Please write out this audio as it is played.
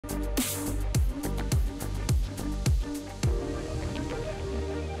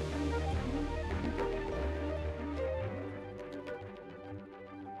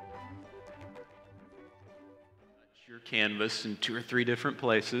canvas in 2 or 3 different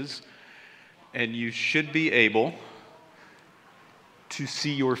places, and you should be able to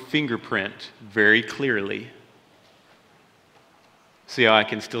see your fingerprint very clearly. See how I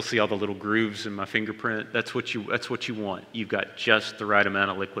can still see all the little grooves in my fingerprint? That's what you want. You've got just the right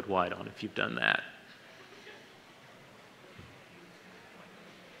amount of liquid white on if you've done that.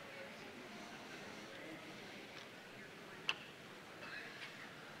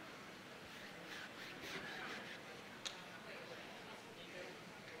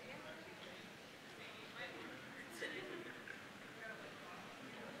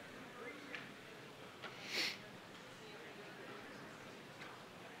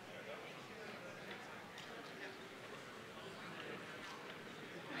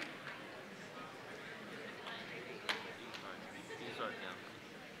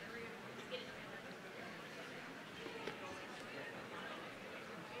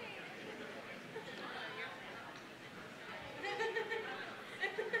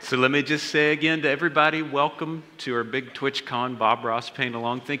 So let me just say again to everybody, welcome to our big TwitchCon Bob Ross Paint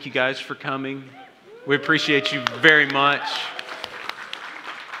Along. Thank you guys for coming. We appreciate you very much.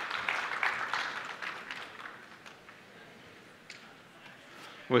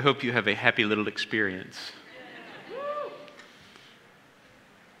 We hope you have a happy little experience.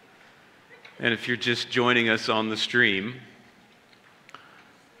 And if you're just joining us on the stream,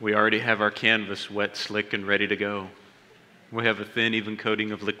 we already have our canvas wet, slick, and ready to go. We have a thin, even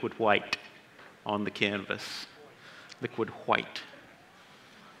coating of liquid white on the canvas. Liquid white.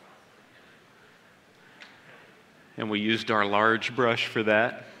 And we used our large brush for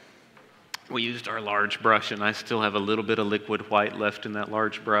that. We used our large brush, and I still have a little bit of liquid white left in that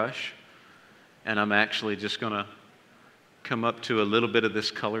large brush. And I'm actually just going to come up to a little bit of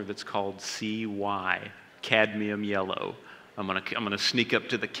this color that's called CY, cadmium yellow. I'm going to sneak up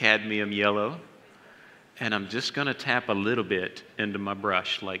to the cadmium yellow. And I'm just going to tap a little bit into my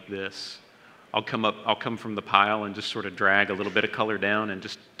brush like this. I'll come from the pile and just sort of drag a little bit of color down and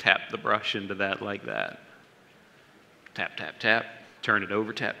just tap the brush into that like that. Tap, tap, tap. Turn it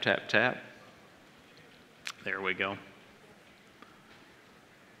over, tap, tap, tap. There we go.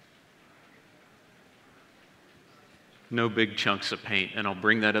 No big chunks of paint. And I'll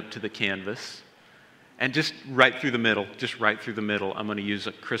bring that up to the canvas. And just right through the middle, I'm going to use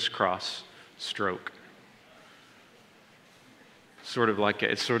a crisscross stroke. It's sort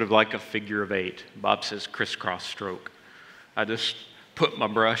of like a figure of 8. Bob says crisscross stroke. I just put my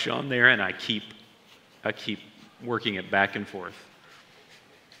brush on there and I keep working it back and forth.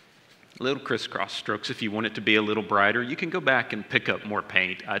 Little crisscross strokes. If you want it to be a little brighter, you can go back and pick up more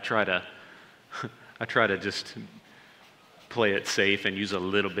paint. I try to just play it safe and use a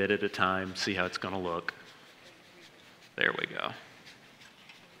little bit at a time, see how it's going to look. There we go.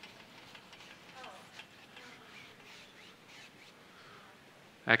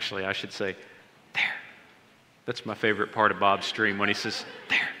 Actually, I should say, there. That's my favorite part of Bob's stream, when he says,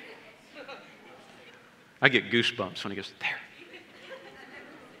 there. I get goosebumps when he goes, there.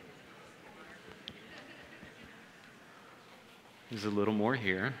 There's a little more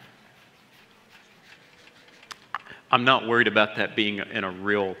here. I'm not worried about that being in a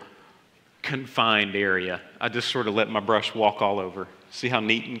real confined area. I just sort of let my brush walk all over. See how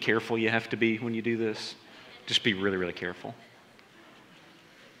neat and careful you have to be when you do this? Just be really, really careful.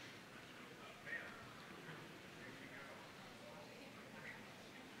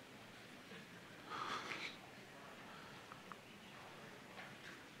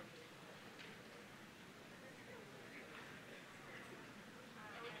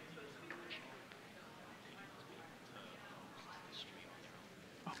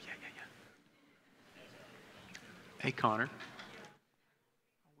 Hey, Connor.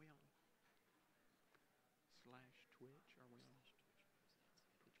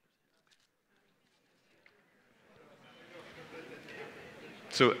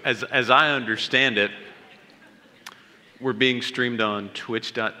 So as I understand it, we're being streamed on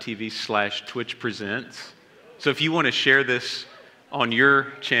twitch.tv/twitchpresents. So if you want to share this on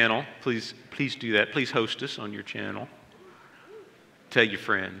your channel, please do that. Please host us on your channel. Tell your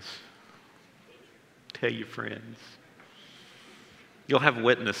friends. Tell your friends. You'll have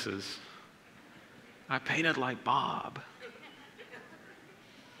witnesses. I painted like Bob.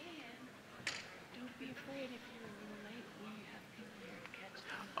 Don't be afraid if you're a little late when you have people here to catch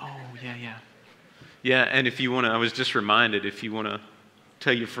them. Oh, yeah. Yeah, and if you want to, I was just reminded, if you want to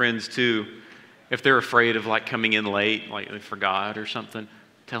tell your friends too, if they're afraid of like coming in late, like they forgot or something,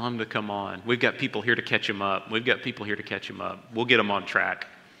 tell them to come on. We've got people here to catch them up. We'll get them on track.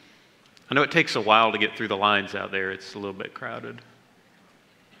 I know it takes a while to get through the lines out there. It's a little bit crowded.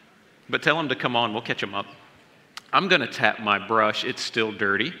 But tell them to come on. We'll catch them up. I'm going to tap my brush. It's still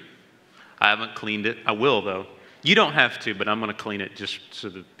dirty. I haven't cleaned it. I will, though. You don't have to, but I'm going to clean it just so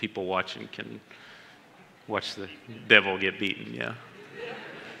the people watching can watch the devil get beaten, yeah.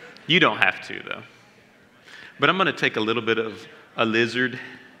 You don't have to, though. But I'm going to take a little bit of a lizard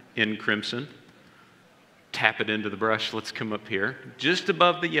in crimson, tap it into the brush. Let's come up here, just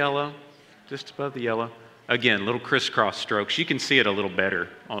above the yellow, just above the yellow. Again, little crisscross strokes. You can see it a little better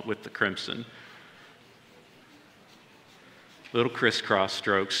with the crimson. Little crisscross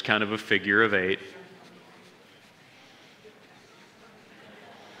strokes, kind of a figure of 8.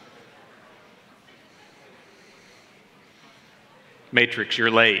 Matrix, you're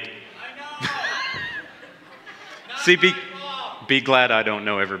late. I know. See, be glad I don't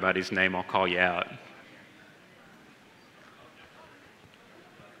know everybody's name. I'll call you out.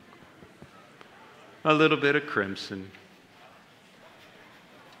 A little bit of crimson.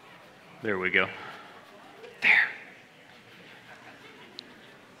 There we go. There.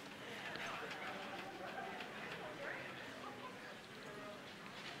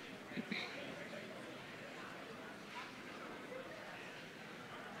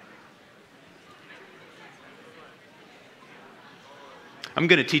 I'm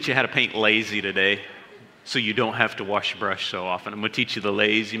going to teach you how to paint lazy today so you don't have to wash your brush so often. I'm going to teach you the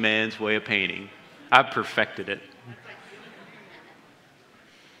lazy man's way of painting. I've perfected it.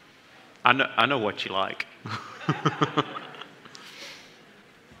 I know what you like.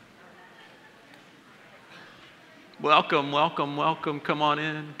 Welcome, welcome, welcome. Come on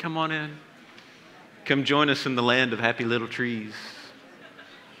in, come on in. Come join us in the land of happy little trees.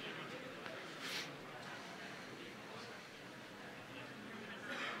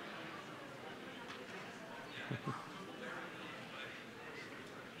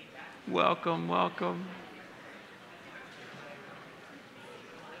 Welcome, welcome.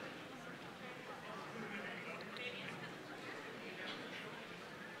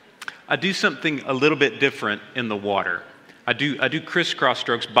 I do something a little bit different in the water. I do crisscross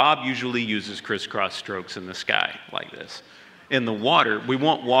strokes. Bob usually uses crisscross strokes in the sky like this. In the water, we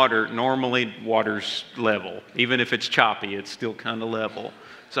want water, normally water's level. Even if it's choppy, it's still kind of level.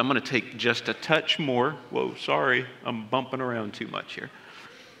 So I'm going to take just a touch more. Whoa, sorry, I'm bumping around too much here.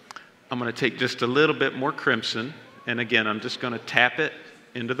 I'm going to take just a little bit more crimson, and again, I'm just going to tap it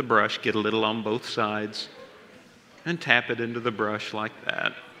into the brush, get a little on both sides, and tap it into the brush like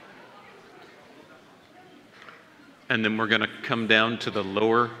that. And then we're going to come down to the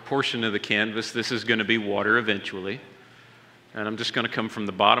lower portion of the canvas. This is going to be water eventually. And I'm just going to come from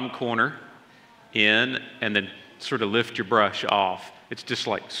the bottom corner in and then sort of lift your brush off. It's just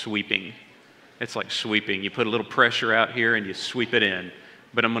like sweeping. It's like sweeping. You put a little pressure out here and you sweep it in.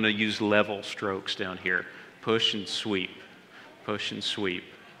 But I'm going to use level strokes down here. Push and sweep, push and sweep,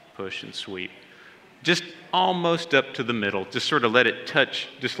 push and sweep. Just almost up to the middle. Just sort of let it touch,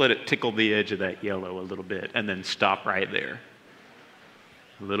 just let it tickle the edge of that yellow a little bit, and then stop right there.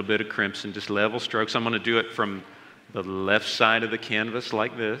 A little bit of crimson, just level strokes. I'm going to do it from the left side of the canvas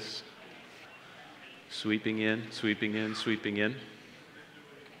like this. Sweeping in, sweeping in, sweeping in.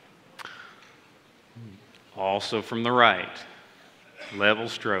 Also from the right. Level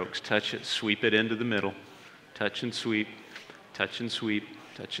strokes, touch it, sweep it into the middle. Touch and sweep, touch and sweep,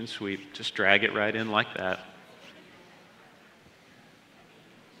 touch and sweep. Just drag it right in like that.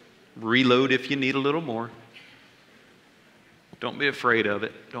 Reload if you need a little more. Don't be afraid of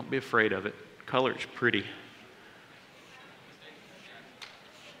it. Don't be afraid of it. Color's pretty.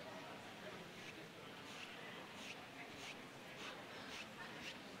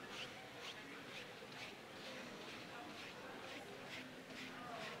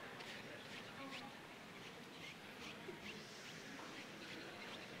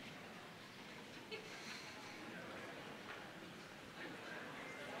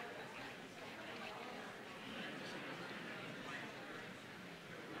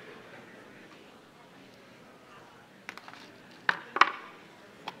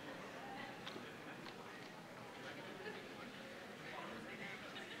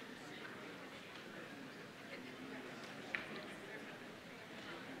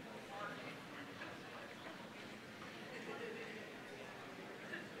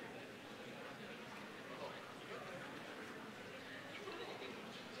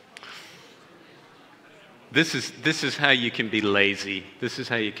 This is how you can be lazy. This is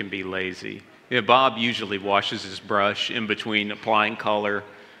how you can be lazy. Yeah, Bob usually washes his brush in between applying color,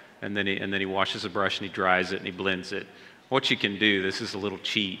 and then he washes the brush and he dries it and he blends it. What you can do, this is a little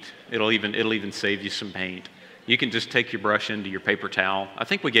cheat. It'll even save you some paint. You can just take your brush into your paper towel. I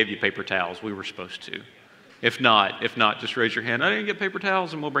think we gave you paper towels. We were supposed to. If not, just raise your hand. I didn't get paper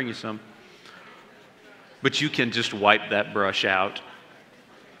towels, and we'll bring you some. But you can just wipe that brush out.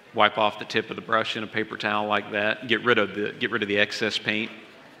 Wipe off the tip of the brush in a paper towel like that. Get rid of the excess paint.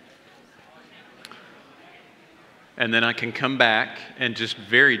 And then I can come back and just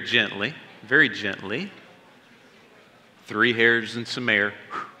very gently, 3 hairs and some air.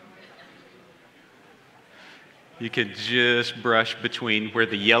 You can just brush between where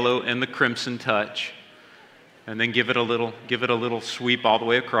the yellow and the crimson touch, and then give it a little sweep all the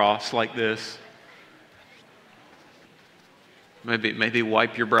way across like this. Maybe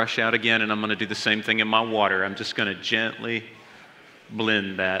wipe your brush out again, and I'm going to do the same thing in my water. I'm just going to gently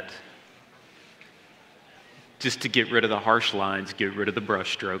blend that, just to get rid of the harsh lines, get rid of the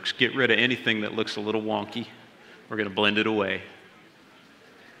brush strokes, get rid of anything that looks a little wonky. We're going to blend it away.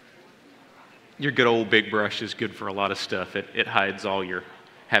 Your good old big brush is good for a lot of stuff. It hides all your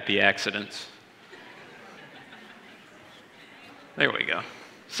happy accidents. There we go.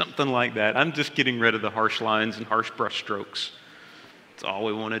 Something like that. I'm just getting rid of the harsh lines and harsh brush strokes. That's all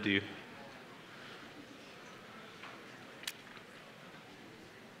we want to do.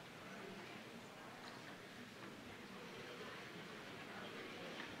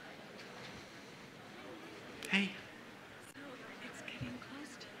 Hey. So it's getting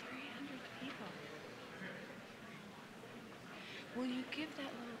close to 300 people. Will you give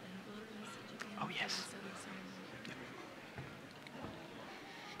that little envelope message again? Oh, yes.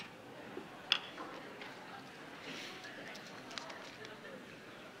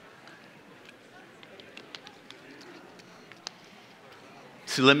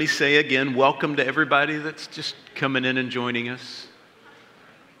 So let me say again, welcome to everybody that's just coming in and joining us.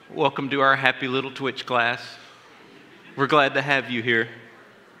 Welcome to our happy little Twitch class. We're glad to have you here.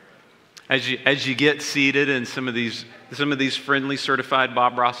 As you get seated, and some of these friendly certified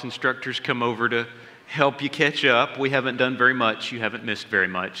Bob Ross instructors come over to help you catch up. We haven't done very much. You haven't missed very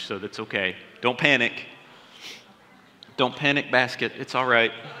much, so that's okay. Don't panic. Don't panic, basket. It's all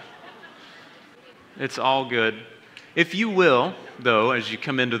right. It's all good. If you will, though, as you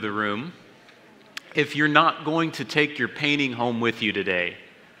come into the room, if you're not going to take your painting home with you today,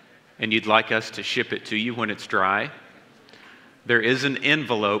 and you'd like us to ship it to you when it's dry, there is an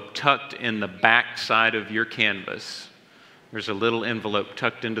envelope tucked in the back side of your canvas. There's a little envelope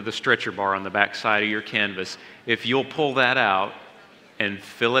tucked into the stretcher bar on the back side of your canvas. If you'll pull that out and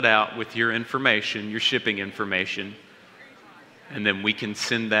fill it out with your information, your shipping information, and then we can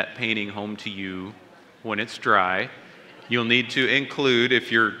send that painting home to you when it's dry. You'll need to include,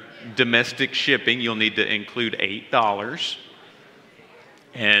 if you're domestic shipping, you'll need to include $8.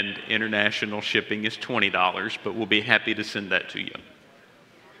 And international shipping is $20, but we'll be happy to send that to you.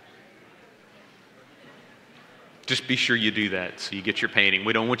 Just be sure you do that so you get your painting.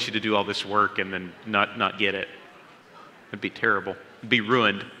 We don't want you to do all this work and then not get it. It'd be terrible. It'd be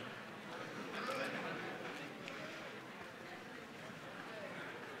ruined.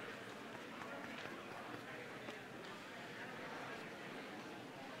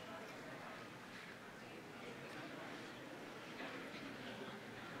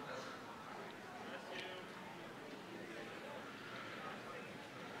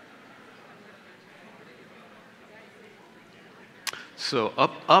 So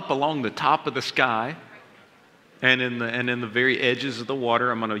up along the top of the sky, and in the very edges of the water,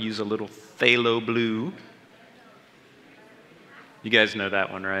 I'm going to use a little phthalo blue. You guys know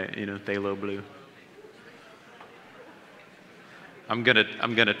that one, right? You know, phthalo blue. I'm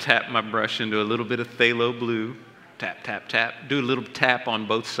gonna tap my brush into a little bit of phthalo blue. Tap, tap, tap. Do a little tap on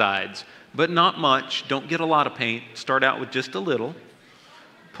both sides, but not much. Don't get a lot of paint. Start out with just a little.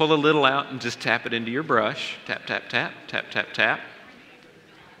 Pull a little out and just tap it into your brush. Tap, tap, tap, tap, tap, tap.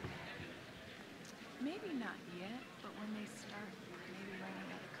 Maybe not yet, but when they start maybe running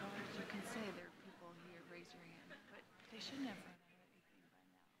out of colors, you can say there are people here, raise your hand, but they shouldn't have run out of anything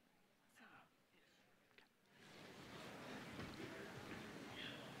by now.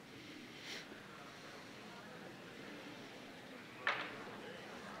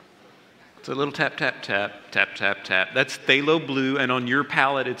 It's a little tap, tap, tap, tap, tap, tap. That's phthalo blue, and on your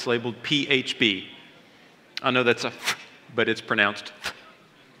palette it's labeled PHB. I know that's a but it's pronounced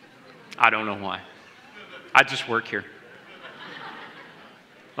I don't know why. I just work here.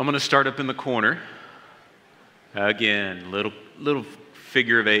 I'm going to start up in the corner. Again, little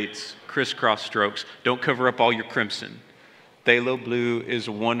figure of eights, crisscross strokes. Don't cover up all your crimson. Phthalo blue is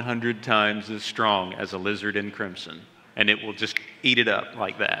 100 times as strong as alizarin in crimson, and it will just eat it up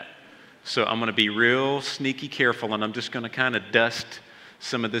like that. So I'm going to be real sneaky careful, and I'm just going to kind of dust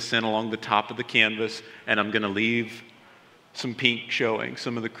some of this in along the top of the canvas, and I'm going to leave some pink showing,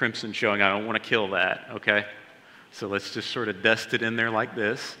 some of the crimson showing. I don't want to kill that, okay? So let's just sort of dust it in there like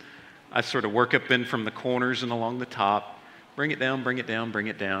this. I sort of work up in from the corners and along the top, bring it down, bring it down, bring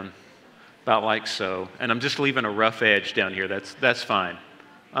it down, about like so. And I'm just leaving a rough edge down here. That's fine.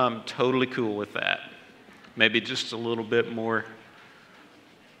 I'm totally cool with that. Maybe just a little bit more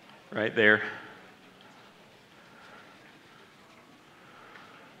right there.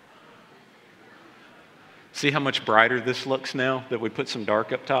 See how much brighter this looks now that we put some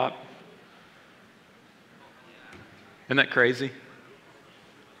dark up top? Isn't that crazy?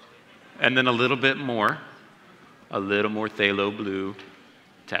 And then a little bit more, a little more phthalo blue.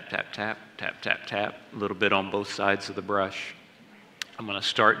 Tap, tap, tap, tap, tap, tap, a little bit on both sides of the brush. I'm going to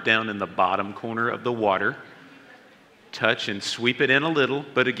start down in the bottom corner of the water, touch and sweep it in a little,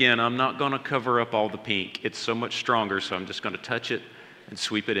 but again, I'm not going to cover up all the pink. It's so much stronger, so I'm just going to touch it and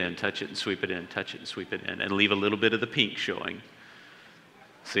sweep it in, touch it and sweep it in, touch it and sweep it in, and leave a little bit of the pink showing.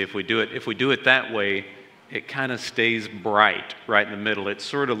 See, if we do it that way, it kind of stays bright right in the middle. It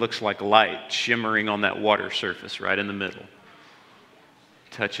sort of looks like light shimmering on that water surface right in the middle.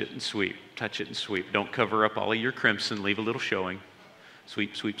 Touch it and sweep, touch it and sweep. Don't cover up all of your crimson, leave a little showing.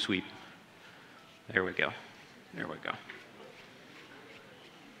 Sweep, sweep, sweep. There we go. There we go.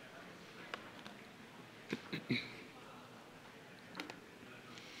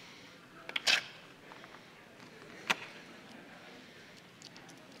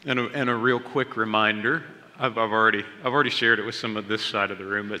 And a real quick reminder, I've already shared it with some of this side of the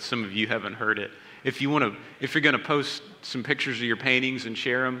room, but some of you haven't heard it. If you're going to post some pictures of your paintings and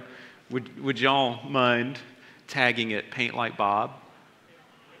share them, would y'all mind tagging it Paint Like Bob?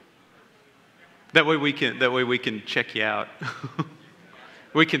 That way we can check you out.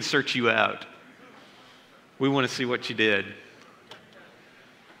 We can search you out. We want to see what you did.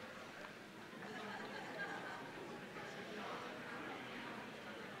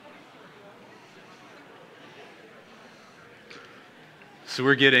 So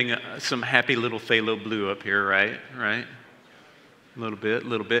we're getting some happy little phthalo blue up here, right? Right? A little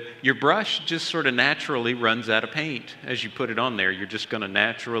bit. Your brush just sort of naturally runs out of paint as you put it on there. You're just going to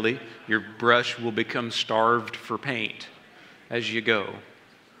naturally, your brush will become starved for paint as you go.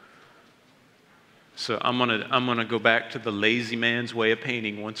 So I'm gonna go back to the lazy man's way of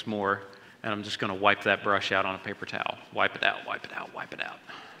painting once more, and I'm just going to wipe that brush out on a paper towel. Wipe it out, wipe it out, wipe it out.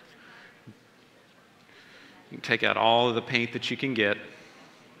 You can take out all of the paint that you can get.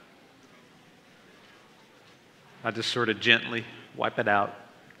 I just sort of gently wipe it out,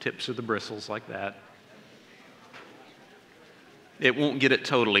 tips of the bristles like that. It won't get it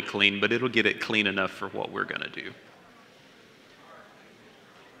totally clean, but it'll get it clean enough for what we're going to do.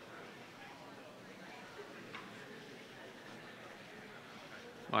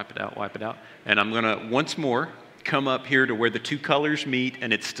 Wipe it out, wipe it out. And I'm going to, once more, come up here to where the two colors meet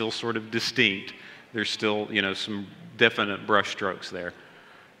and it's still sort of distinct. There's still, some definite brush strokes there.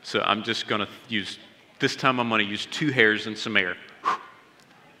 So I'm just going to use, this time I'm going to use 2 hairs and some air.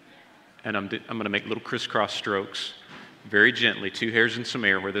 And I'm going to make little crisscross strokes very gently, 2 hairs and some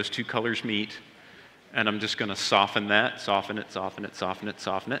air where those two colors meet. And I'm just going to soften that, soften it, soften it, soften it,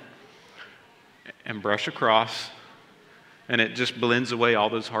 soften it, and brush across. And it just blends away all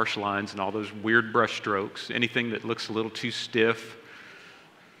those harsh lines and all those weird brush strokes. Anything that looks a little too stiff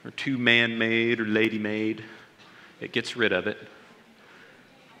or too man-made or lady-made, it gets rid of it.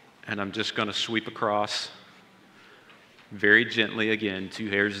 And I'm just going to sweep across very gently again, 2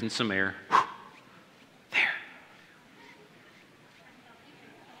 hairs and some air. There.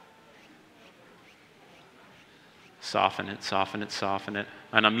 Soften it, soften it, soften it.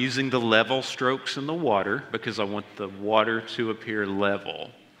 And I'm using the level strokes in the water because I want the water to appear level.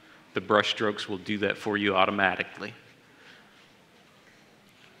 The brush strokes will do that for you automatically.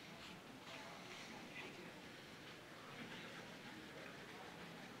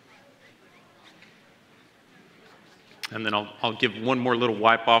 And then I'll give one more little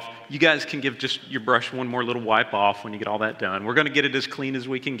wipe off. You guys can give just your brush one more little wipe off when you get all that done. We're going to get it as clean as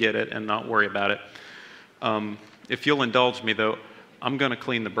we can get it and not worry about it. If you'll indulge me, though, I'm going to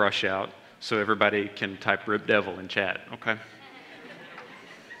clean the brush out so everybody can type Rip Devil in chat, okay?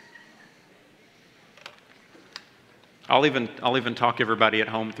 I'll even talk everybody at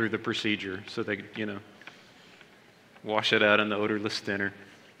home through the procedure so they, wash it out in the odorless thinner.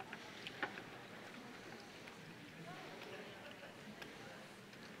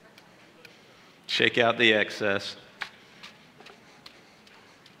 Shake out the excess.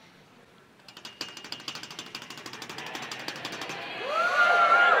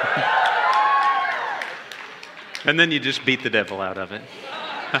 And then you just beat the devil out of it.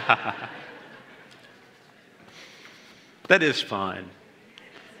 That is fun.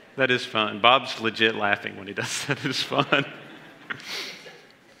 That is fun. Bob's legit laughing when he does that. It's fun.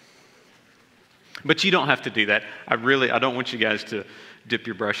 But you don't have to do that. I don't want you guys to dip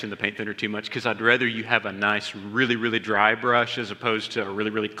your brush in the paint thinner too much, because I'd rather you have a nice, really, really dry brush as opposed to a really,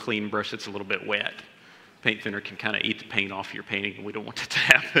 really clean brush that's a little bit wet. Paint thinner can kind of eat the paint off your painting, and we don't want that to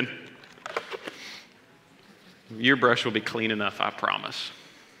happen. Your brush will be clean enough, I promise.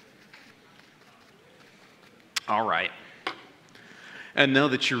 All right. And now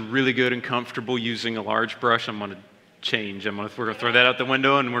that you're really good and comfortable using a large brush, I'm going to change. We're going to throw that out the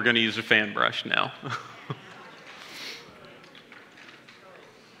window, and we're going to use a fan brush now.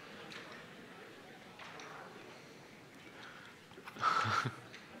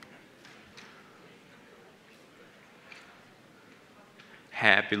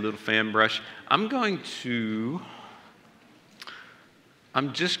 Happy little fan brush. I'm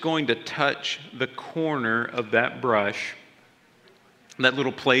just going to touch the corner of that brush, that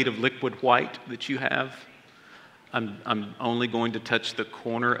little plate of liquid white that you have. I'm only going to touch the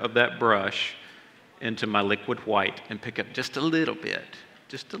corner of that brush into my liquid white and pick up just a little bit,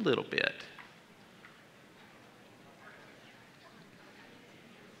 just a little bit.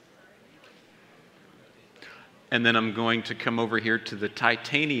 And then I'm going to come over here to the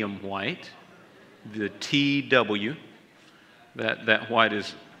titanium white, the TW. That white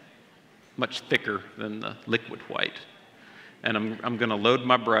is much thicker than the liquid white. And I'm going to load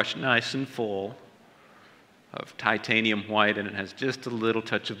my brush nice and full of titanium white, and it has just a little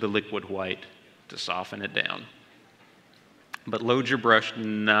touch of the liquid white to soften it down. But load your brush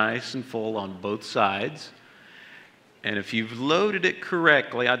nice and full on both sides. And if you've loaded it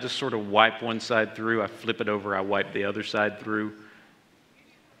correctly, I just sort of wipe one side through, I flip it over, I wipe the other side through.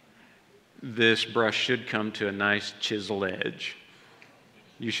 This brush should come to a nice chiseled edge.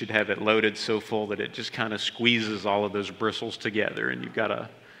 You should have it loaded so full that it just kind of squeezes all of those bristles together, and you got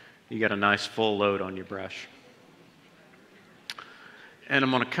a nice full load on your brush. And I'm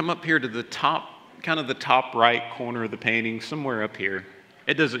going to come up here to the top, kind of the top right corner of the painting, somewhere up here.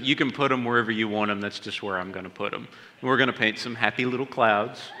 You can put them wherever you want them. That's just where I'm going to put them. And we're going to paint some happy little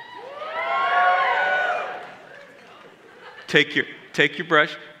clouds. Take your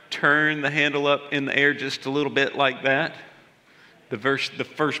brush, turn the handle up in the air just a little bit like that. The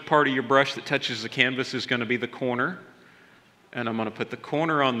first part of your brush that touches the canvas is going to be the corner. And I'm going to put the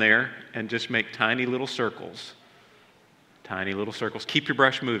corner on there and just make tiny little circles. Tiny little circles. Keep your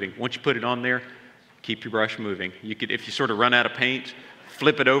brush moving. Once you put it on there, keep your brush moving. You could, if you sort of run out of paint,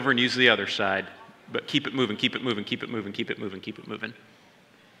 flip it over and use the other side. But keep it moving, keep it moving, keep it moving, keep it moving, keep it moving.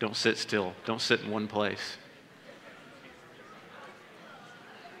 Don't sit still. Don't sit in one place.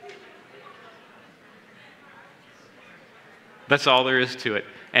 That's all there is to it.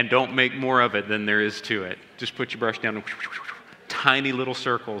 And don't make more of it than there is to it. Just put your brush down and tiny little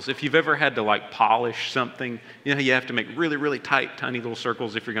circles. If you've ever had to like polish something, you know you have to make really, really tight, tiny little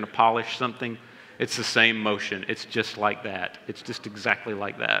circles if you're going to polish something. It's the same motion. It's just like that. It's just exactly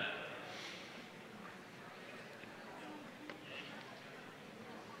like that.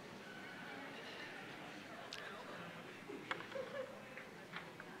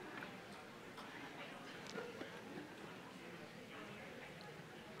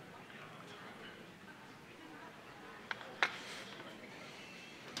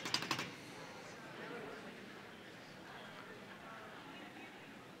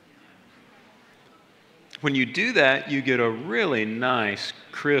 When you do that, you get a really nice,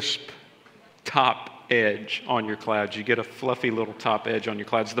 crisp top edge on your clouds. You get a fluffy little top edge on your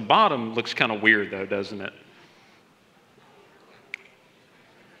clouds. The bottom looks kind of weird, though, doesn't it?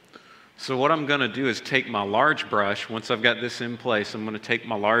 So what I'm going to do is take my large brush. Once I've got this in place, I'm going to take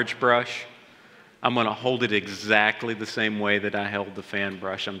my large brush. I'm going to hold it exactly the same way that I held the fan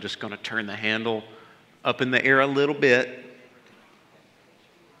brush. I'm just going to turn the handle up in the air a little bit.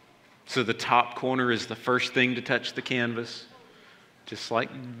 So the top corner is the first thing to touch the canvas, just like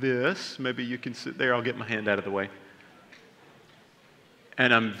this. Maybe you can sit there. I'll get my hand out of the way.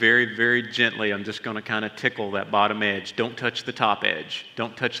 And I'm very, very gently, I'm just going to kind of tickle that bottom edge. Don't touch the top edge.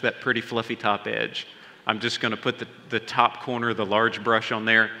 Don't touch that pretty fluffy top edge. I'm just going to put the top corner of the large brush on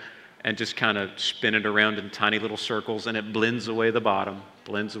there and just kind of spin it around in tiny little circles, and it blends away the bottom,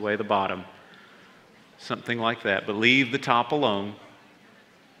 blends away the bottom. Something like that. But leave the top alone.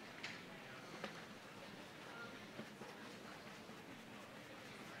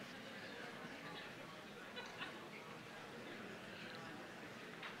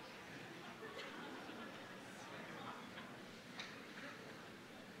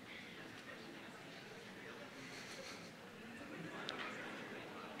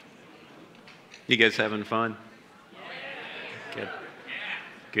 You guys having fun? Good.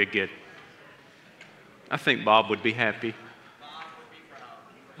 Good, good. I think Bob would be happy.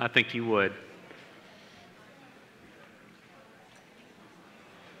 I think he would.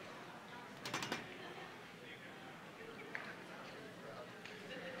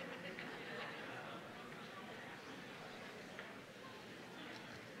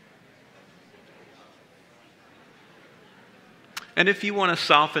 And if you want to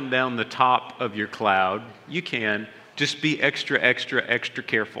soften down the top of your cloud, you can. Just be extra, extra, extra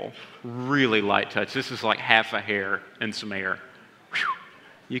careful. Really light touch. This is like half a hair and some air. Whew.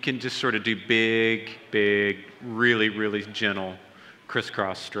 You can just sort of do big, big, really, really gentle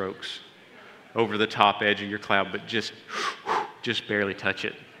crisscross strokes over the top edge of your cloud, but just barely touch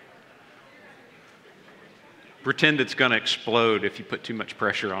it. Pretend it's going to explode if you put too much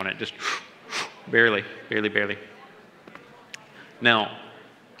pressure on it. Just barely, barely, barely. Now,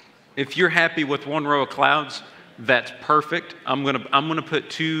 if you're happy with one row of clouds, that's perfect. I'm gonna put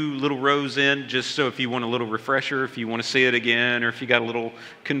 2 little rows in just so if you want a little refresher, if you want to see it again, or if you got a little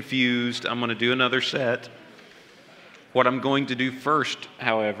confused, I'm gonna do another set. What I'm going to do first,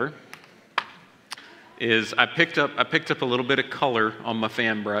 however, is I picked up a little bit of color on my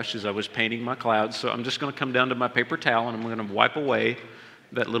fan brush as I was painting my clouds. So I'm just going to come down to my paper towel and I'm going to wipe away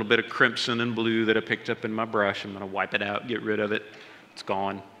that little bit of crimson and blue that I picked up in my brush. I'm going to wipe it out, get rid of it. It's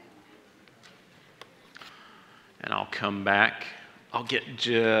gone. And I'll come back. I'll get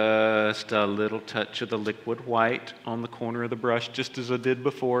just a little touch of the liquid white on the corner of the brush, just as I did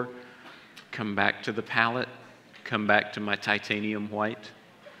before. Come back to the palette. Come back to my titanium white.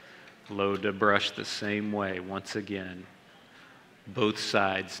 Load the brush the same way once again. Both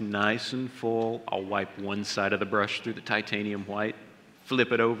sides nice and full. I'll wipe one side of the brush through the titanium white,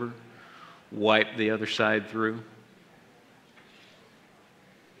 flip it over, wipe the other side through.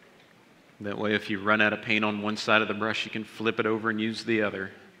 That way if you run out of paint on one side of the brush, you can flip it over and use the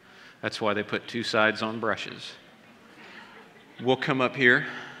other. That's why they put 2 sides on brushes. We'll come up here.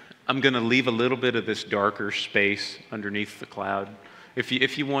 I'm going to leave a little bit of this darker space underneath the cloud.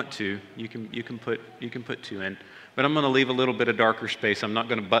 If you want to, you can put 2 in. But I'm going to leave a little bit of darker space. I'm not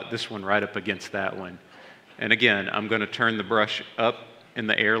going to butt this one right up against that one. And again, I'm going to turn the brush up in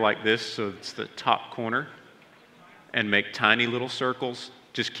the air like this so it's the top corner and make tiny little circles.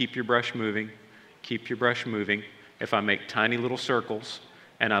 Just keep your brush moving. Keep your brush moving. If I make tiny little circles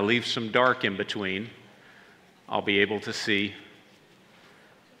and I leave some dark in between, I'll be able to see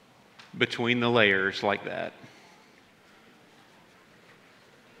between the layers like that.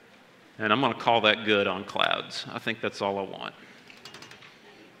 And I'm going to call that good on clouds. I think that's all I want.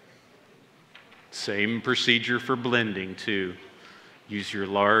 Same procedure for blending too. Use your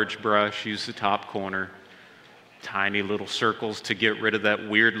large brush, use the top corner. Tiny little circles to get rid of that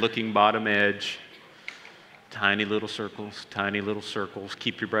weird looking bottom edge. Tiny little circles, tiny little circles.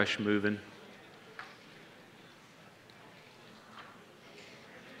 Keep your brush moving.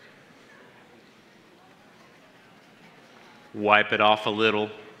 Wipe it off a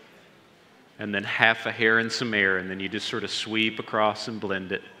little, and then half a hair and some air, and then you just sort of sweep across and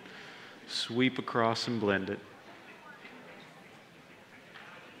blend it. Sweep across and blend it.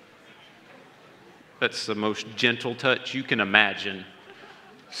 That's the most gentle touch you can imagine.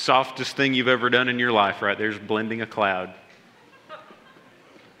 Softest thing you've ever done in your life, right? There's blending a cloud.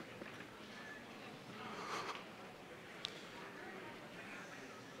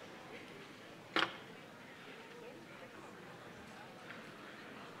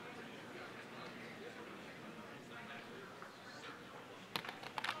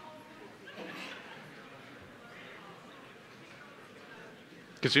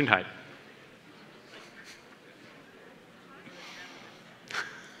 Gesundheit.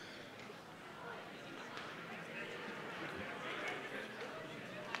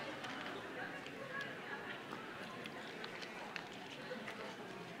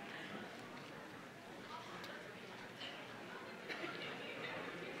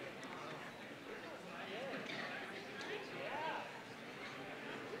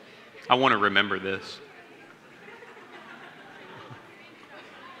 I want to remember this.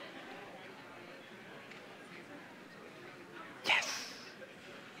 Yes.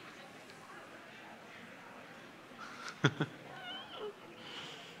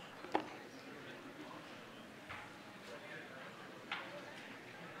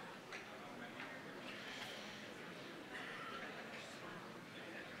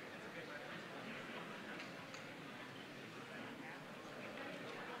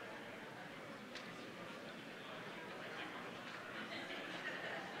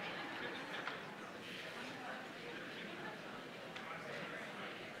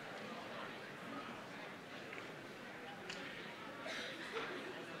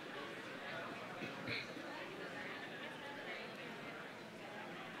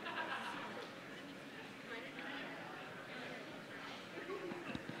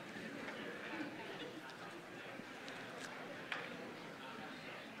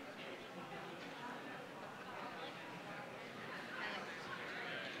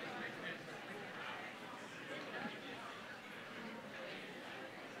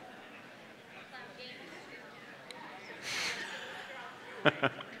 If people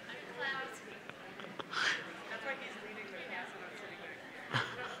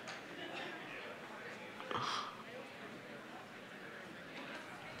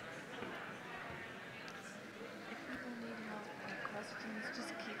need help or questions, just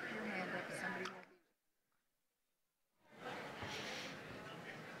keep your hand up. Somebody will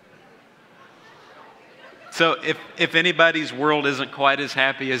be. So if anybody's world isn't quite as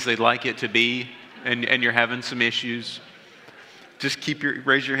happy as they'd like it to be, and you're having some issues, just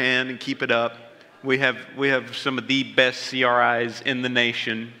raise your hand and keep it up. We have some of the best CRIs in the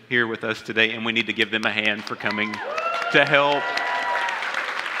nation here with us today, and we need to give them a hand for coming to help.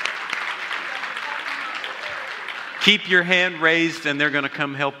 Keep your hand raised, and they're going to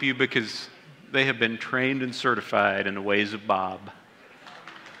come help you because they have been trained and certified in the ways of Bob.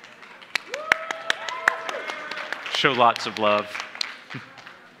 Show lots of love.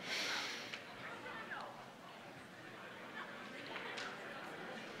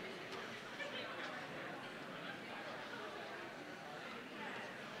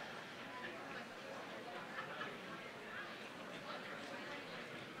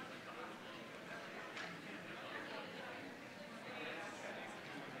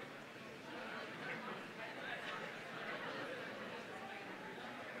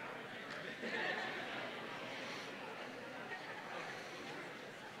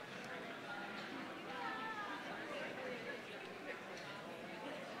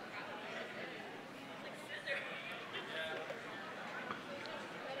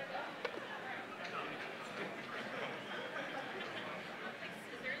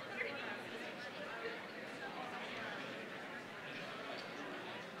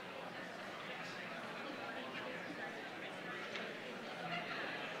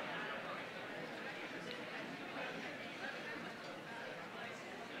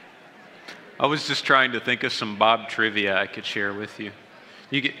 I was just trying to think of some Bob trivia I could share with you.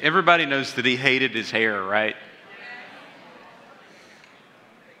 Everybody knows that he hated his hair, right?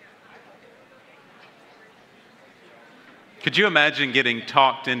 Could you imagine getting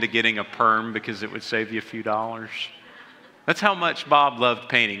talked into getting a perm because it would save you a few dollars? That's how much Bob loved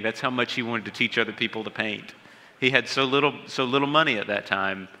painting. That's how much he wanted to teach other people to paint. He had so little money at that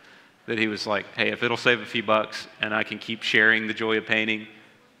time that he was like, hey, if it'll save a few bucks and I can keep sharing the joy of painting,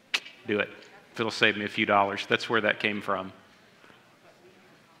 do it. If it'll save me a few dollars. That's where that came from.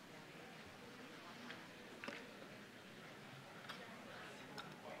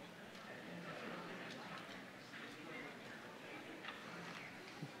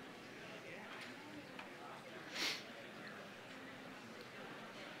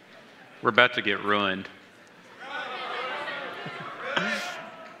 We're about to get ruined.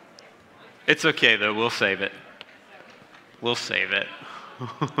 It's okay, though. We'll save it. We'll save it.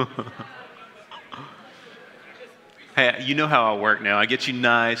 Hey, you know how I work now. I get you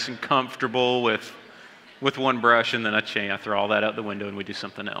nice and comfortable with one brush, and then I throw all that out the window, and we do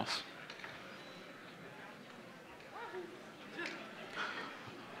something else.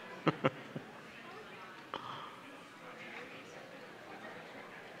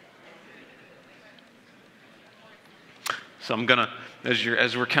 So I'm gonna,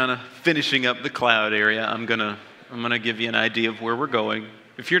 as we're kind of finishing up the cloud area, I'm gonna give you an idea of where we're going.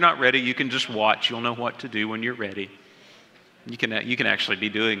 If you're not ready, you can just watch. You'll know what to do when you're ready. You can actually be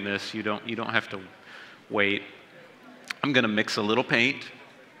doing this. You don't have to wait. I'm gonna mix a little paint,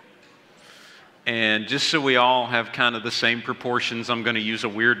 and just so we all have kind of the same proportions, I'm gonna use a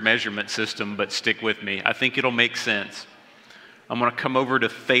weird measurement system, but stick with me. I think it'll make sense. I'm gonna come over to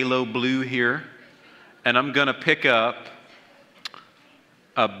phthalo blue here, and I'm gonna pick up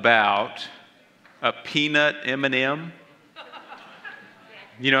about a peanut M&M.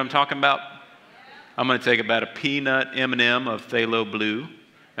 You know what I'm talking about? I'm going to take about a peanut M&M of phthalo blue,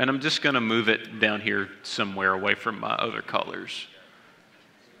 and I'm just going to move it down here somewhere away from my other colors.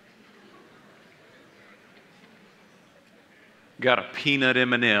 Got a peanut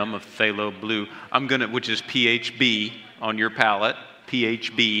M&M of phthalo blue. Which is PHB on your palette,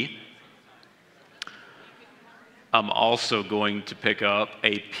 PHB. I'm also going to pick up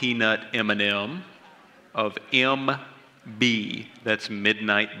a peanut M&M of MB. That's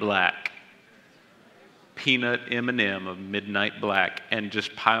Midnight Black. Peanut M&M of Midnight Black, and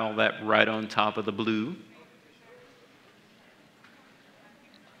just pile that right on top of the blue.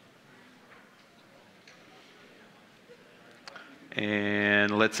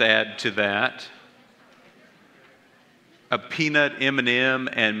 And let's add to that a peanut M&M,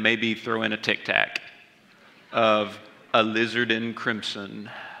 and maybe throw in a Tic Tac of a Lizard in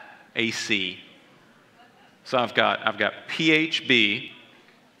Crimson, AC. So I've got PHB,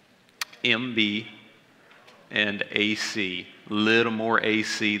 MB, and AC. little more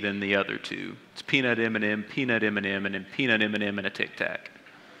AC than the other two. It's peanut M&M, peanut M&M, and then peanut M&M and a Tic Tac.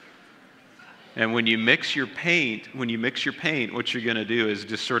 And when you mix your paint, what you're going to do is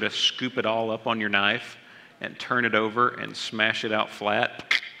just sort of scoop it all up on your knife and turn it over and smash it out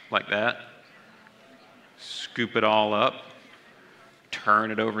flat like that. Scoop it all up,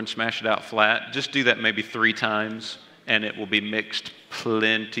 turn it over and smash it out flat. Just do that maybe 3 times and it will be mixed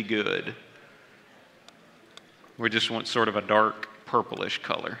plenty good. We just want sort of a dark purplish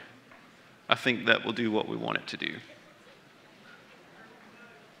color. I think that will do what we want it to do.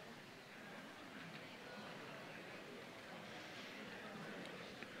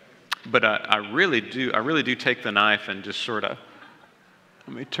 But I really do take the knife and just sort of,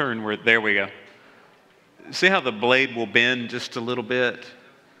 let me turn where, there we go. See how the blade will bend just a little bit?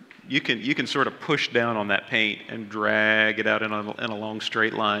 You can sort of push down on that paint and drag it out in a long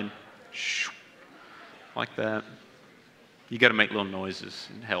straight line. Like that. You got to make little noises.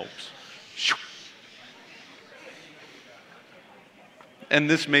 It helps. And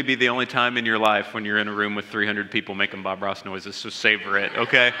this may be the only time in your life when you're in a room with 300 people making Bob Ross noises, so savor it,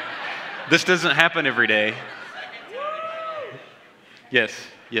 okay? This doesn't happen every day. Yes,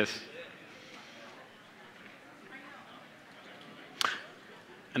 yes.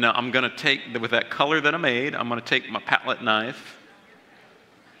 And now I'm going to take, with that color that I made, I'm going to take my palette knife.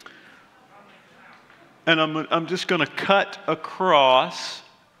 And I'm just going to cut across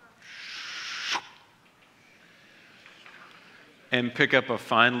and pick up a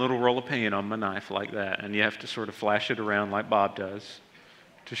fine little roll of paint on my knife like that. And you have to sort of flash it around like Bob does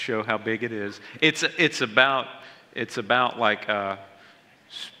to show how big it is. It's about like a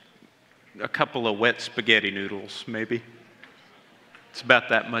couple of wet spaghetti noodles, maybe. It's about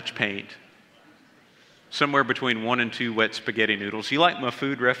that much paint. Somewhere between 1 and 2 wet spaghetti noodles. You like my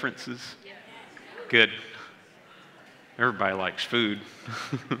food references? Yes. Good. Everybody likes food.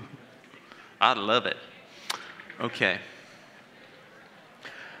 I love it. Okay.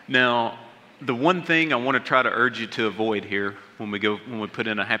 Now, the one thing I want to try to urge you to avoid here when we put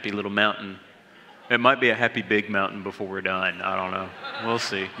in a happy little mountain, it might be a happy big mountain before we're done. I don't know. We'll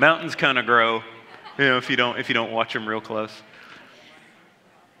see. Mountains kind of grow, if you don't watch them real close.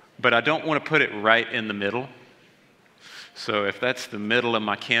 But I don't want to put it right in the middle. So if that's the middle of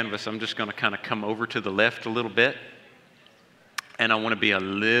my canvas, I'm just going to kind of come over to the left a little bit. And I want to be a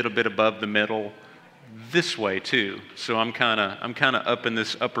little bit above the middle this way too. So I'm kind of up in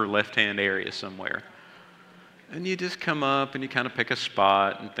this upper left-hand area somewhere. And you just come up and you kind of pick a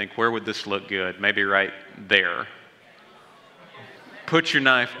spot and think, where would this look good? Maybe right there. Put your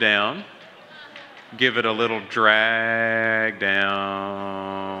knife down. Give it a little drag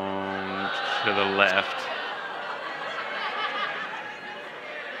down to the left.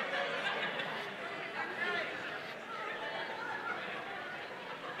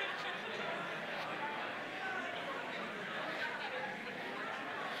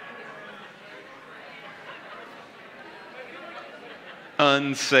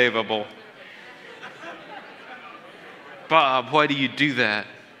 Unsavable. Bob, why do you do that?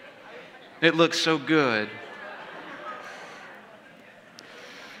 It looks so good.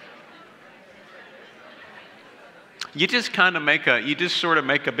 You just sort of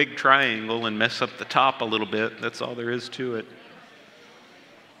make a big triangle and mess up the top a little bit. That's all there is to it.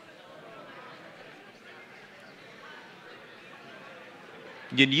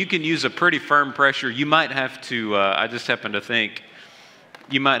 You can use a pretty firm pressure. You might have to, I just happen to think,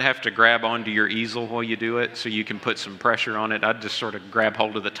 you might have to grab onto your easel while you do it so you can put some pressure on it. I'd just sort of grab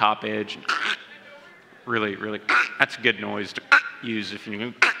hold of the top edge. And really, that's a good noise to use if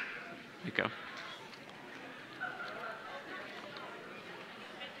you go.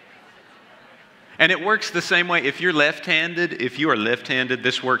 And it works the same way. If you are left-handed,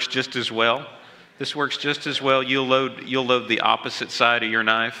 this works just as well. This works just as well. You'll load the opposite side of your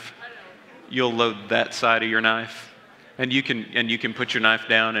knife. You'll load that side of your knife. And you can put your knife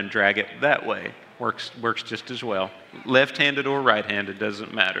down and drag it that way. Works just as well. Left-handed or right-handed,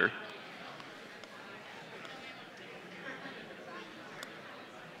 doesn't matter.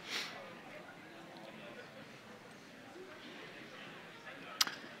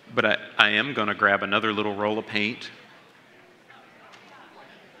 But I am going to grab another little roll of paint.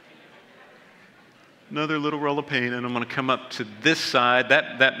 Another little roll of paint, and I'm going to come up to this side.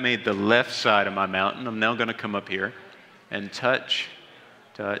 That made the left side of my mountain. I'm now going to come up here and touch,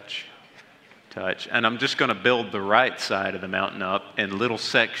 touch, touch. And I'm just going to build the right side of the mountain up in little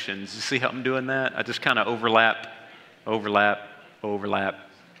sections. You see how I'm doing that? I just kind of overlap, overlap, overlap,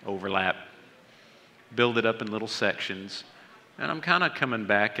 overlap. Build it up in little sections. And I'm kind of coming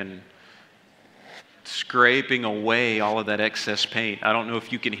back and scraping away all of that excess paint. I don't know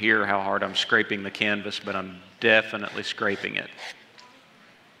if you can hear how hard I'm scraping the canvas, but I'm definitely scraping it.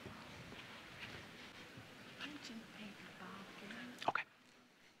 Okay.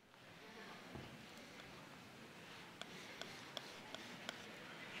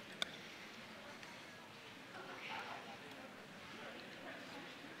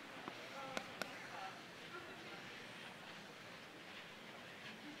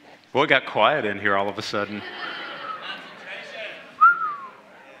 Boy, it got quiet in here all of a sudden.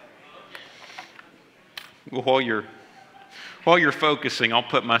 Well, while you're focusing, I'll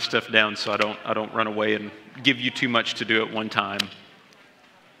put my stuff down so I don't run away and give you too much to do at one time.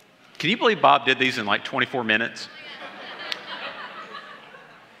 Can you believe Bob did these in like 24 minutes?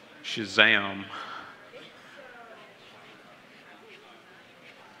 Shazam.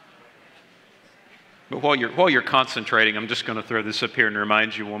 But while you're concentrating, I'm just going to throw this up here and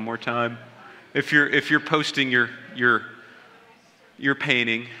remind you one more time. If you're posting your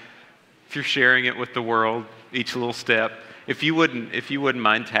painting, if you're sharing it with the world, each little step, if you wouldn't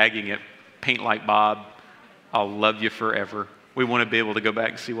mind tagging it, Paint Like Bob, I'll love you forever. We want to be able to go back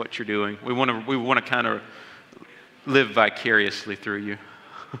and see what you're doing. We want to kind of live vicariously through you.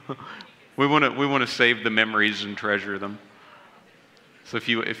 we want to save the memories and treasure them. So if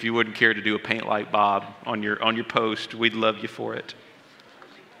you wouldn't care to do a Paint Like Bob on your post, we'd love you for it.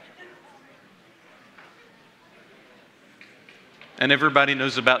 And everybody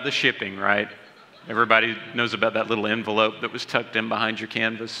knows about the shipping, right? Everybody knows about that little envelope that was tucked in behind your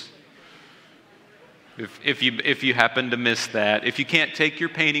canvas. If you happen to miss that, if you can't take your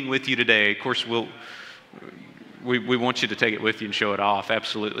painting with you today, of course we want you to take it with you and show it off,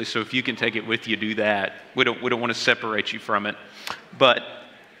 absolutely. So if you can take it with you, do that. We don't want to separate you from it. But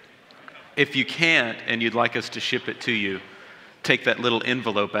if you can't and you'd like us to ship it to you, take that little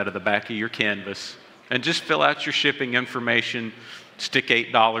envelope out of the back of your canvas and just fill out your shipping information. Stick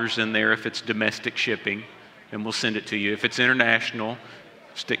 $8 in there if it's domestic shipping, and we'll send it to you. If it's international,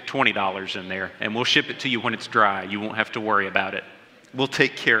 stick $20 in there, and we'll ship it to you when it's dry. You won't have to worry about it. We'll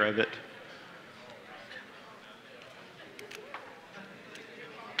take care of it.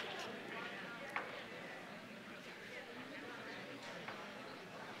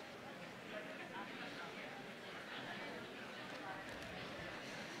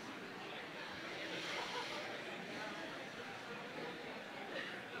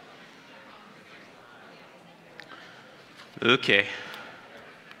 Okay.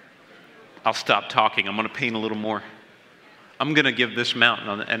 I'll stop talking. I'm going to paint a little more. I'm going to give this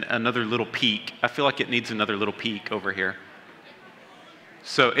mountain another little peak. I feel like it needs another little peak over here.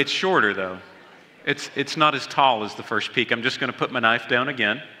 So it's shorter, though. It's not as tall as the first peak. I'm just going to put my knife down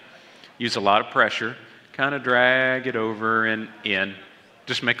again, use a lot of pressure, kind of drag it over and in.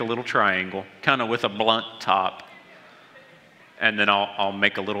 Just make a little triangle, kind of with a blunt top. And then I'll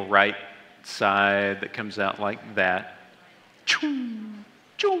make a little right side that comes out like that.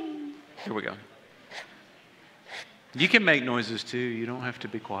 Here we go. You can make noises too. You don't have to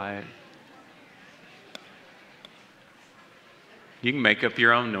be quiet. You can make up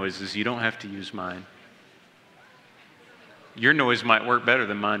your own noises. You don't have to use mine. Your noise might work better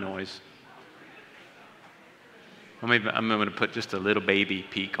than my noise. Well, maybe I'm going to put just a little baby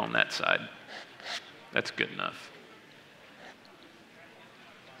peak on that side. That's good enough.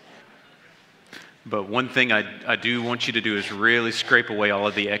 But one thing I do want you to do is really scrape away all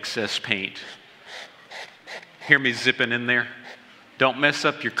of the excess paint. Hear me zipping in there? Don't mess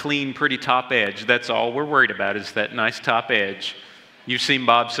up your clean, pretty top edge. That's all we're worried about is that nice top edge. You've seen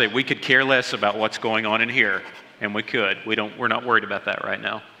Bob say, we could care less about what's going on in here. And we could. We're not worried about that right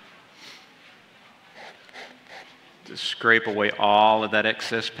now. Just scrape away all of that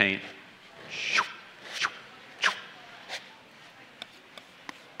excess paint.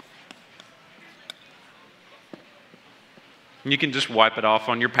 You can just wipe it off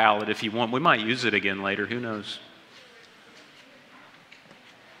on your palette if you want. We might use it again later. Who knows?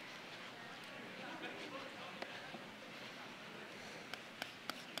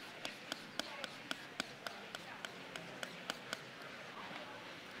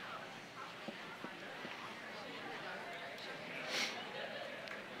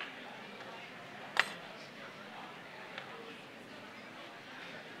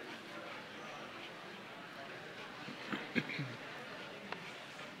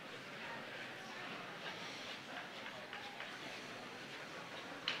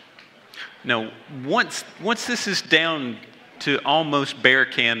 Now, once this is down to almost bare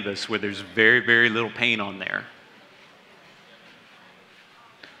canvas where there's very, very little paint on there,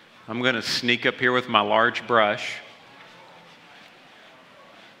 I'm going to sneak up here with my large brush.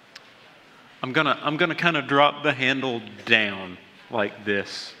 I'm gonna kind of drop the handle down like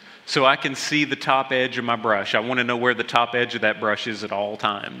this so I can see the top edge of my brush. I want to know where the top edge of that brush is at all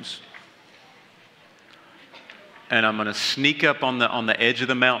times. And I'm going to sneak up on the edge of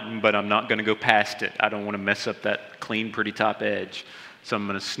the mountain, but I'm not going to go past it. I don't want to mess up that clean, pretty top edge. So I'm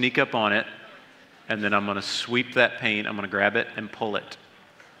going to sneak up on it, and then I'm going to sweep that paint. I'm going to grab it and pull it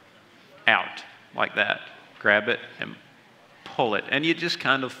out like that. Grab it and pull it. And you just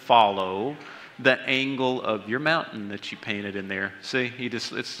kind of follow the angle of your mountain that you painted in there. See,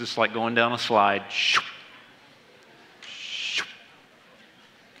 it's just like going down a slide.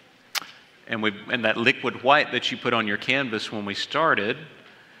 And that liquid white that you put on your canvas when we started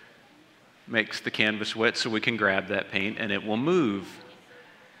makes the canvas wet so we can grab that paint and it will move.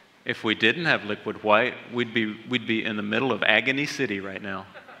 If we didn't have liquid white, we'd be in the middle of Agony City right now.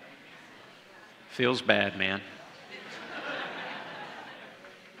 Feels bad, man.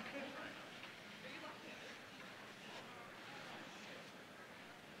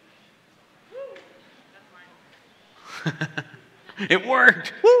 It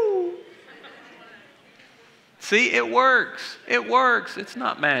worked. Woo! See, it works. It works. It's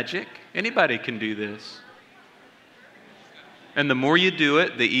not magic. Anybody can do this. And the more you do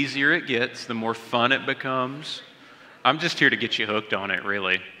it, the easier it gets, the more fun it becomes. I'm just here to get you hooked on it,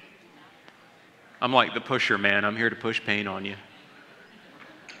 really. I'm like the pusher, man. I'm here to push paint on you.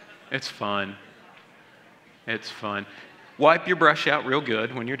 It's fun. It's fun. Wipe your brush out real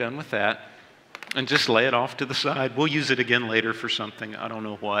good when you're done with that. And just lay it off to the side. We'll use it again later for something. I don't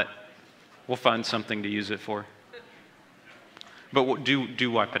know what. We'll find something to use it for. But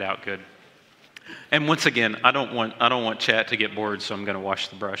do wipe it out good. And once again, I don't want chat to get bored, so I'm going to wash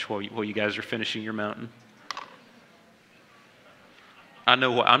the brush while you guys are finishing your mountain. I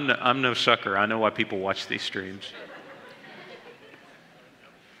know I'm no sucker. I know why people watch these streams.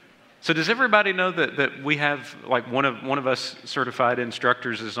 So does everybody know that we have, like, one of us certified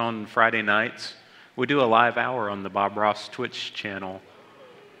instructors is on Friday nights? We do a live hour on the Bob Ross Twitch channel.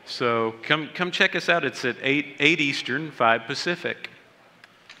 So come check us out. It's at 8 Eastern, 5 Pacific.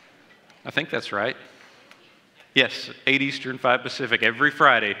 I think that's right. Yes, 8 Eastern, 5 Pacific. Every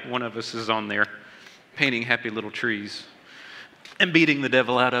Friday, one of us is on there painting happy little trees and beating the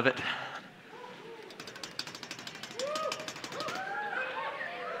devil out of it.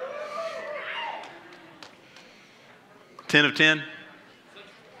 Ten of 10?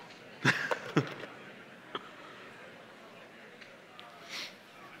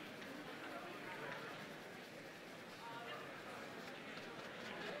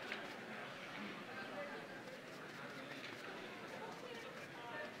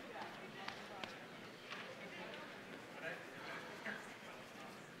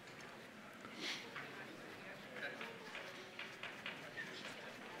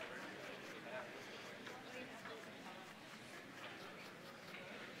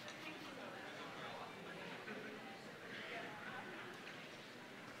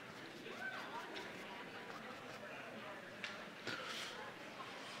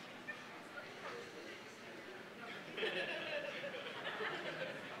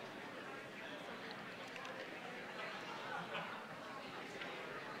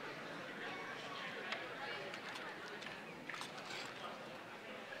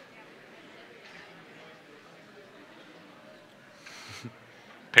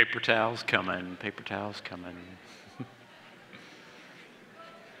 Paper towels coming, paper towels coming.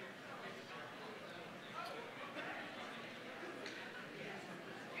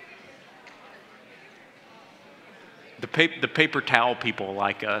 The paper towel people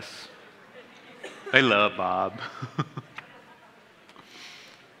like us. They love Bob.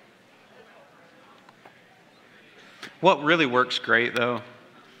 What really works great, though,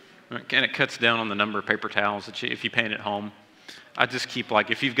 and it cuts down on the number of paper towels that if you paint at home. I just keep,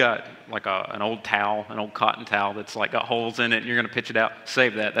 like, if you've got like an old towel, an old cotton towel that's like got holes in it and you're going to pitch it out,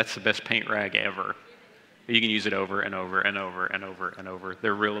 save that. That's the best paint rag ever. You can use it over and over and over and over and over.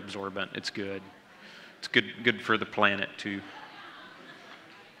 They're real absorbent. It's good. It's good for the planet too.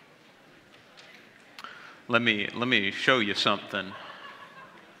 Let me show you something.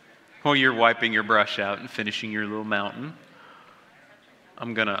 While you're wiping your brush out and finishing your little mountain,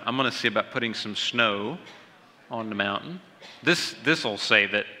 I'm gonna see about putting some snow on the mountain. This'll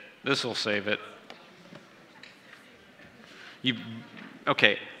save it. This'll save it.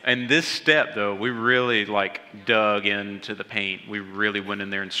 Okay, and this step though, we really dug into the paint. We really went in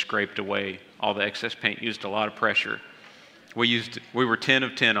there and scraped away all the excess paint, used a lot of pressure. We were 10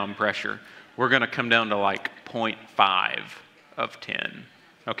 of 10 on pressure. We're gonna come down to 0.5 of 10.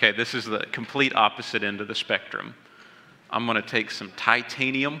 Okay, this is the complete opposite end of the spectrum. I'm going to take some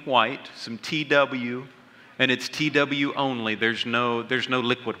titanium white, some TW, and it's TW only. There's no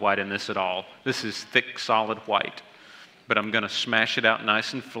liquid white in this at all. This is thick, solid white. But I'm going to smash it out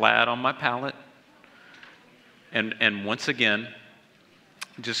nice and flat on my palette. And once again,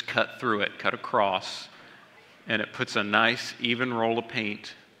 just cut through it, cut across, and it puts a nice even roll of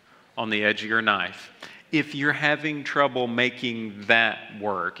paint on the edge of your knife. If you're having trouble making that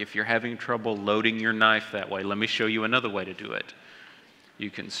work, if you're having trouble loading your knife that way, let me show you another way to do it. You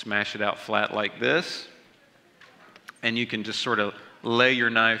can smash it out flat like this, and you can just sort of lay your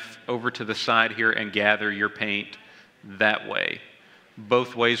knife over to the side here and gather your paint that way.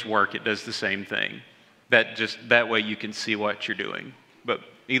 Both ways work. It does the same thing. That way you can see what you're doing. But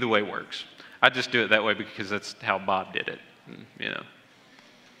either way works. I just do it that way because that's how Bob did it. You know,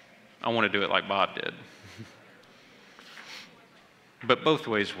 I want to do it like Bob did. But both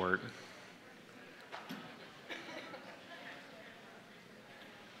ways work.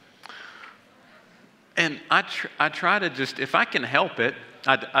 And I try to just, if I can help it,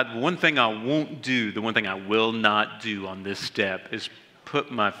 one thing I won't do, the one thing I will not do on this step is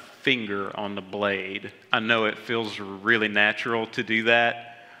put my finger on the blade. I know it feels really natural to do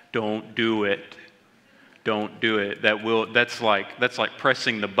that. Don't do it. Don't do it. That's like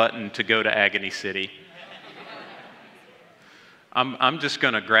pressing the button to go to Agony City. I'm just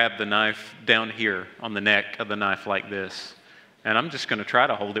going to grab the knife down here on the neck of the knife like this. And I'm just going to try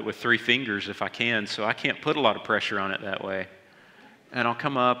to hold it with 3 fingers if I can, so I can't put a lot of pressure on it that way. And I'll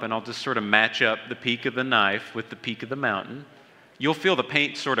come up and I'll just sort of match up the peak of the knife with the peak of the mountain. You'll feel the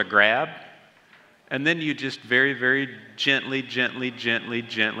paint sort of grab. And then you just very, very gently,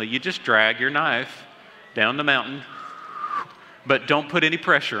 you just drag your knife down the mountain. But don't put any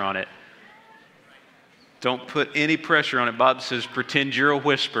pressure on it. Don't put any pressure on it. Bob says, pretend you're a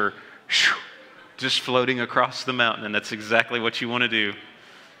whisper, just floating across the mountain. And that's exactly what you want to do.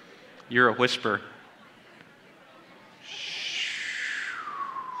 You're a whisper.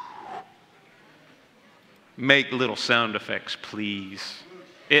 Make little sound effects, please.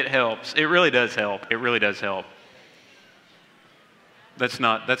 It helps. It really does help. It really does help. That's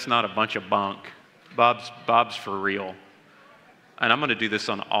not a bunch of bunk. Bob's for real. And I'm going to do this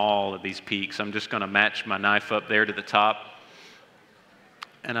on all of these peaks. I'm just going to match my knife up there to the top.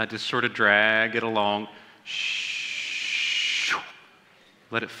 And I just sort of drag it along.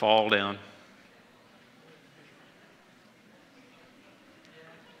 Let it fall down.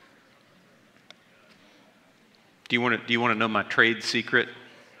 Do you want to know my trade secret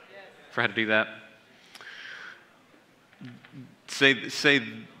for how to do that? Say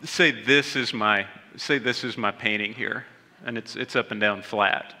this is my painting here. And it's up and down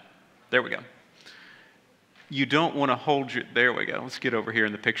flat. There we go. You don't want to hold your, there we go. Let's get over here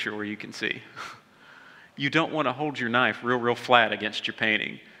in the picture where you can see. You don't want to hold your knife real flat against your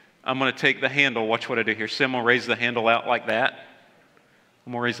painting. I'm going to take the handle, watch what I do here. See, I'm going to raise the handle out like that.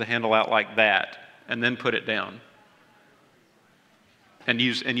 I'm going to raise the handle out like that, and then put it down. And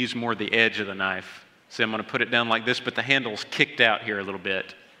use more of the edge of the knife. See, I'm going to put it down like this, but the handle's kicked out here a little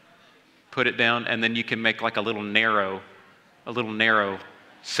bit. Put it down, and then you can make like a little narrow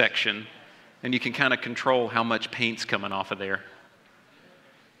section, and you can kind of control how much paint's coming off of there.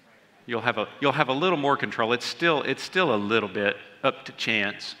 You'll have a little more control. It's still a little bit up to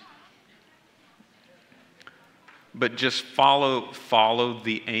chance, but just follow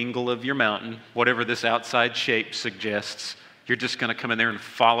the angle of your mountain, whatever this outside shape suggests. You're just going to come in there and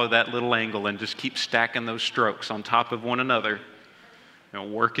follow that little angle and just keep stacking those strokes on top of one another,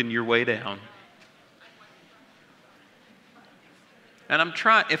 working your way down. And I'm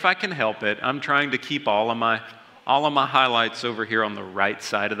trying, if I can help it, I'm trying to keep all of my highlights over here on the right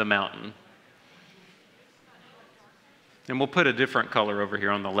side of the mountain. And we'll put a different color over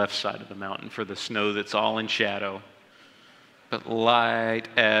here on the left side of the mountain for the snow that's all in shadow. But light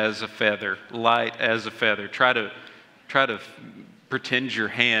as a feather, light as a feather. Try to pretend your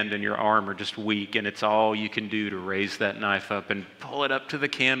hand and your arm are just weak, and it's all you can do to raise that knife up and pull it up to the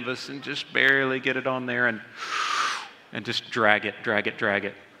canvas and just barely get it on there and just drag it.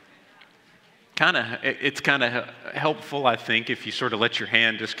 It's kind of helpful, I think, if you sort of let your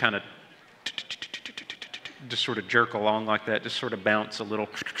hand just kind of just sort of jerk along like that, just sort of bounce a little.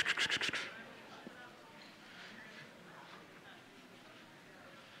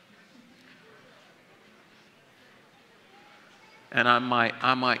 And I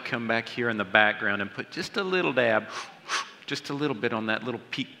might come back here in the background and put just a little dab, just a little bit on that little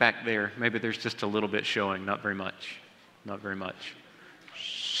peak back there. Maybe there's just a little bit showing, not very much. Not very much.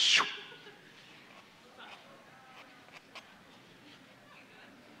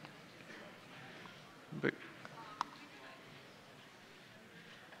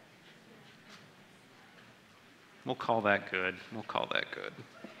 We'll call that good. We'll call that good.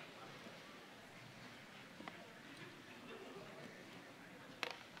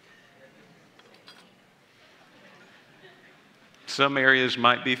 Some areas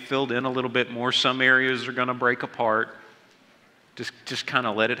might be filled in a little bit more. Some areas are going to break apart. Just kind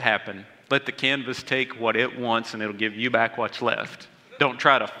of let it happen. Let the canvas take what it wants, and it'll give you back what's left. Don't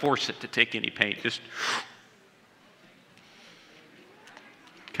try to force it to take any paint. Just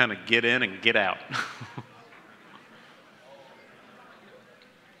kind of get in and get out.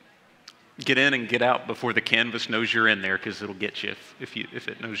 Get in and get out before the canvas knows you're in there, because it'll get you if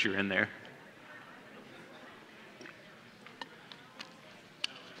it knows you're in there.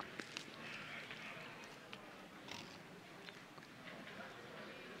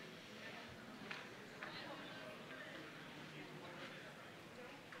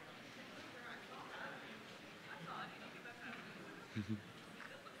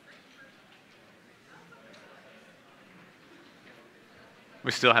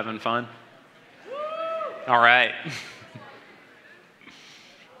 We still having fun? All right.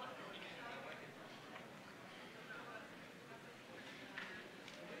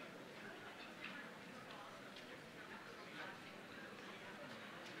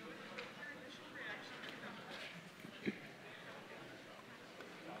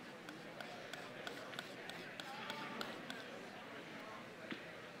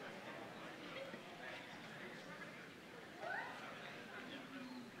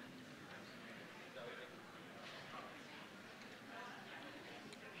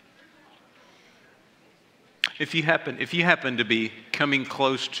 If you happen to be coming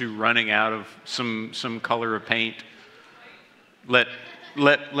close to running out of some color of paint, let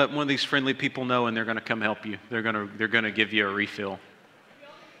one of these friendly people know, and they're going to come help you. They're going to give you a refill.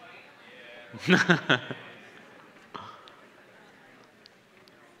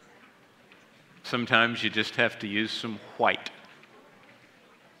 Sometimes you just have to use some white.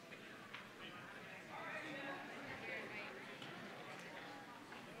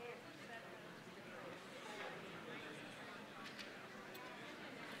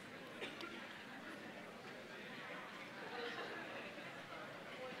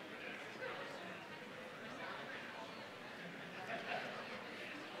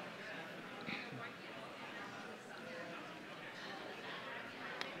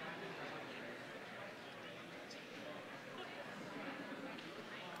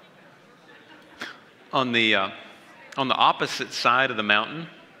 On the opposite side of the mountain,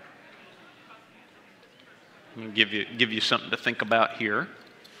 I'm going to give you something to think about here.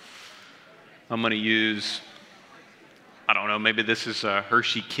 I'm going to use, I don't know, maybe this is a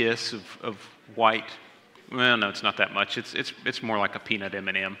Hershey Kiss of white. Well, no, it's not that much. It's more like a peanut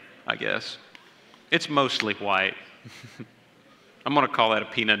M&M, I guess. It's mostly white. I'm going to call that a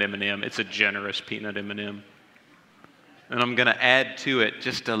peanut M&M. It's a generous peanut M&M. And I'm going to add to it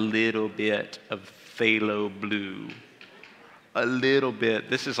just a little bit of phthalo blue. A little bit.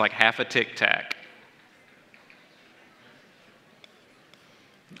 This is like half a Tic Tac.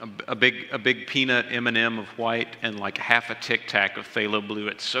 A big peanut M&M of white and like half a Tic Tac of phthalo blue.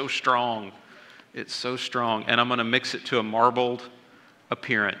 It's so strong. It's so strong. And I'm going to mix it to a marbled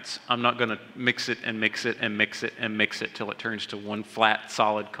appearance. I'm not going to mix it and mix it and mix it and mix it till it turns to one flat,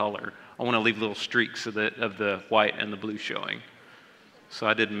 solid color. I want to leave little streaks of the white and the blue showing. So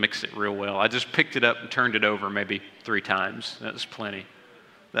I didn't mix it real well. I just picked it up and turned it over maybe 3 times. That was plenty.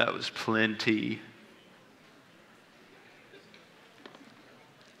 That was plenty.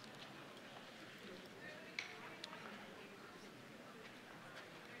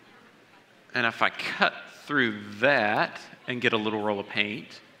 And if I cut through that and get a little roll of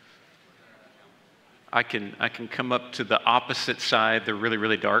paint, I can come up to the opposite side, the really,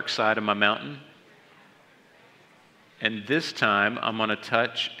 really dark side of my mountain. And this time, I'm going to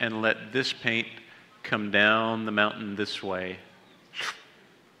touch and let this paint come down the mountain this way.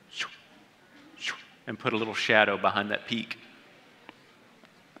 And put a little shadow behind that peak.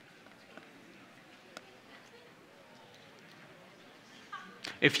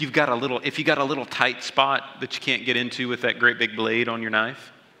 If you got a little tight spot that you can't get into with that great big blade on your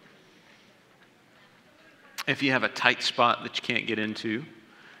knife, if you have a tight spot that you can't get into,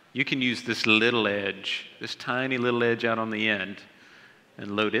 you can use this little edge, this tiny little edge out on the end,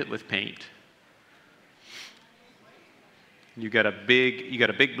 and load it with paint. You got a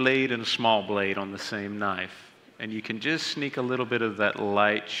big blade and a small blade on the same knife, and you can just sneak a little bit of that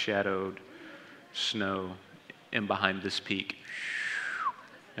light shadowed snow in behind this peak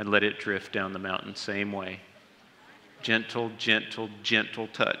and let it drift down the mountain same way. Gentle, gentle, gentle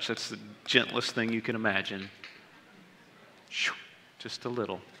touch. That's the gentlest thing you can imagine. Just a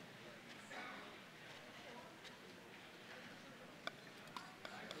little.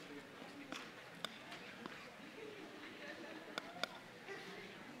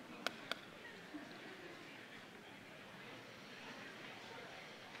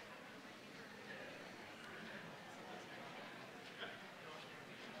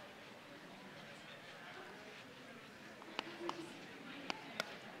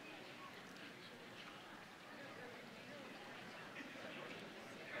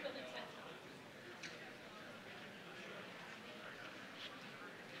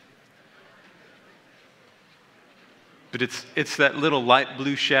 But it's that little light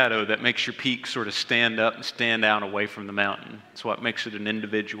blue shadow that makes your peak sort of stand up and stand out away from the mountain. It's what makes it an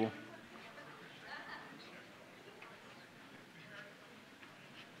individual.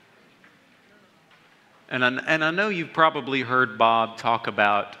 And I know you've probably heard Bob talk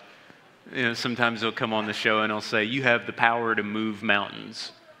about, sometimes he'll come on the show and he'll say, you have the power to move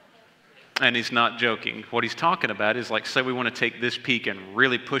mountains. And he's not joking. What he's talking about is like, say we want to take this peak and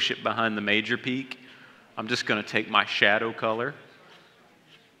really push it behind the major peak. I'm just going to take my shadow color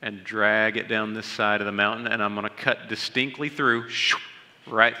and drag it down this side of the mountain, and I'm going to cut distinctly through,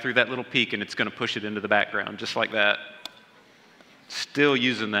 right through that little peak, and it's going to push it into the background, just like that. Still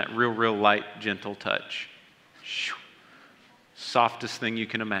using that real light, gentle touch. Softest thing you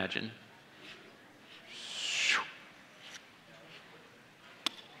can imagine.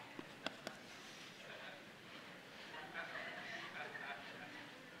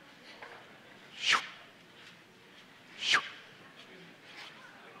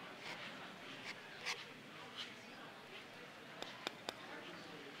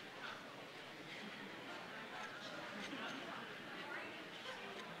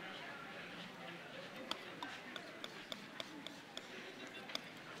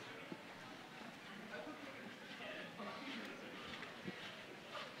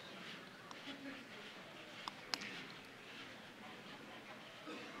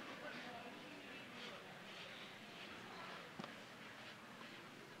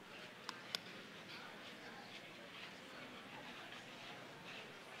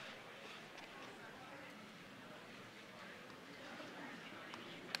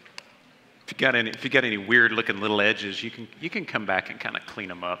 If you got any weird looking little edges, you can come back and kind of clean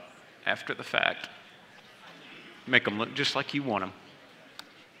them up after the fact. Make them look just like you want them.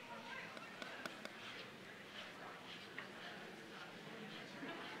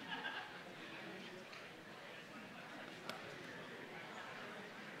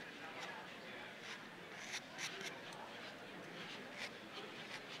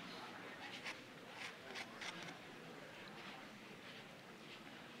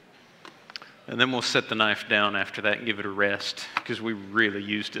 And then we'll set the knife down after that and give it a rest, because we really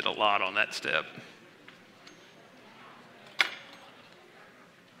used it a lot on that step.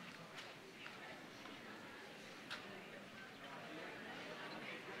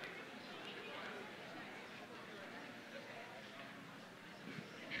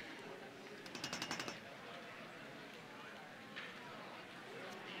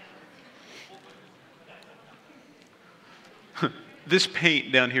 This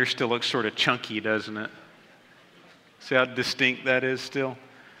paint down here still looks sort of chunky, doesn't it? See how distinct that is still?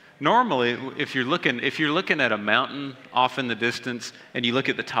 Normally, if you're looking at a mountain off in the distance and you look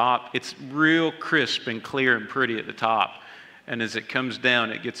at the top, it's real crisp and clear and pretty at the top. And as it comes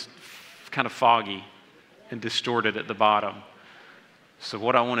down, it gets kind of foggy and distorted at the bottom. So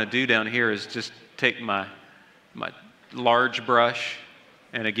what I want to do down here is just take my large brush,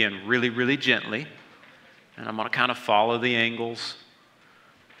 and again, really gently, and I'm going to kind of follow the angles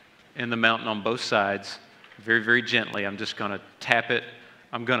in the mountain on both sides, very gently. I'm just going to tap it.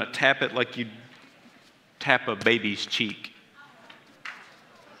 I'm going to tap it like you tap a baby's cheek.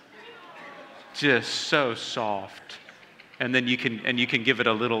 Just so soft. And then you can give it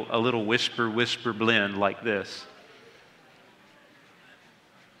a little whisper blend like this.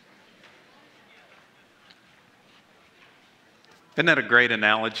 Isn't that a great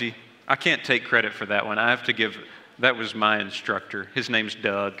analogy? I can't take credit for that one. That was my instructor. His name's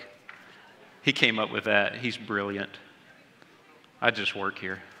Doug. He came up with that. He's brilliant. I just work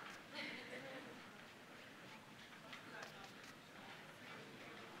here.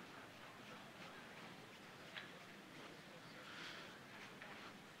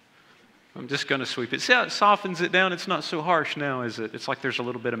 I'm just going to sweep it. See how it softens it down? It's not so harsh now, is it? It's like there's a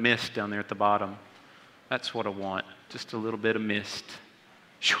little bit of mist down there at the bottom. That's what I want. Just a little bit of mist.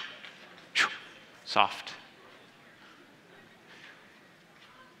 Soft.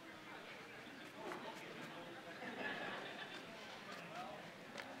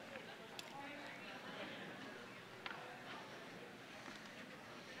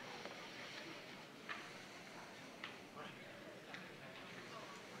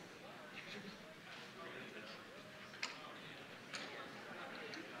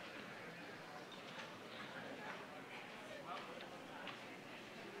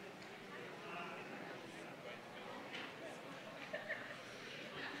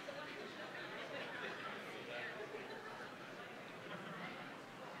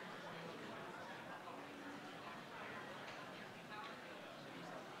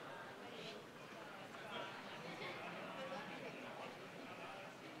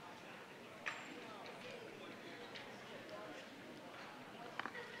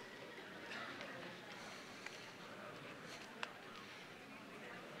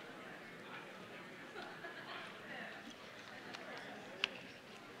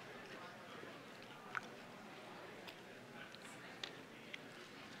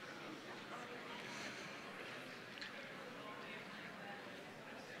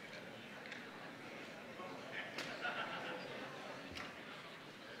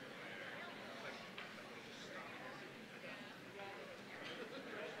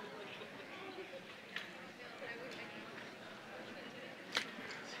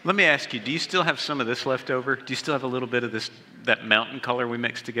 Let me ask you, do you still have some of this left over? Do you still have a little bit of this, that mountain color we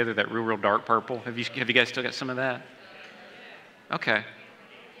mixed together, that real dark purple? Have you guys still got some of that? Okay.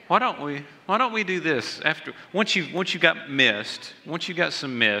 Why don't we do this after once you got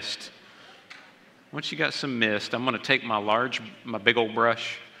some mist, I'm going to take my big old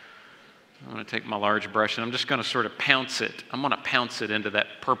brush. I'm going to take my large brush and I'm just going to sort of pounce it. I'm going to pounce it into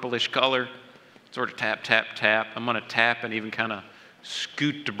that purplish color. Sort of tap, tap, tap. I'm going to tap and even kind of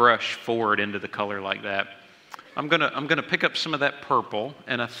scoot the brush forward into the color like that. I'm going to pick up some of that purple,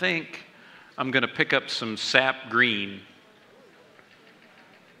 and I think I'm going to pick up some sap green.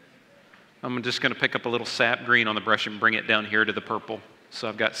 I'm just going to pick up a little sap green on the brush and bring it down here to the purple. So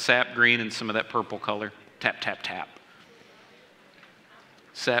I've got sap green and some of that purple color. Tap, tap, tap.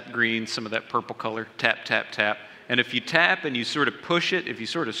 Sap green, some of that purple color. Tap, tap, tap. And if you tap and you sort of push it, if you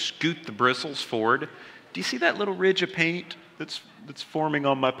sort of scoot the bristles forward, do you see that little ridge of paint that's forming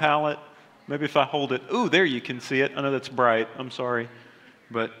on my palette? Maybe if I hold it, ooh, there you can see it. I know that's bright, I'm sorry.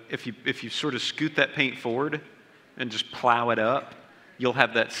 But if you sort of scoot that paint forward and just plow it up, you'll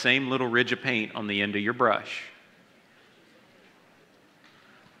have that same little ridge of paint on the end of your brush.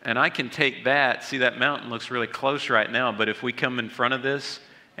 And I can take that, see that mountain looks really close right now, but if we come in front of this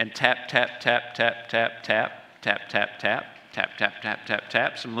and tap, tap, tap, tap, tap, tap, tap, tap, tap, tap, tap, tap, tap,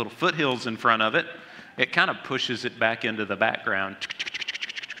 tap, some little foothills in front of it, it kind of pushes it back into the background.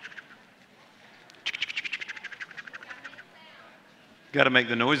 Got to make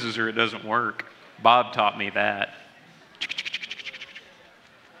the noises or it doesn't work. Bob taught me that.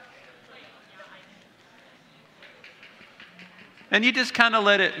 And you just kind of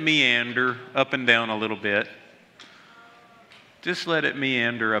let it meander up and down a little bit. Just let it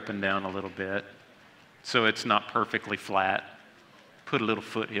meander up and down a little bit so it's not perfectly flat. Put a little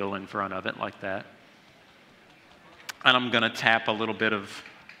foothill in front of it like that. And I'm going to tap a little bit of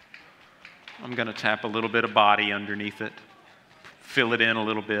body underneath it. Fill it in a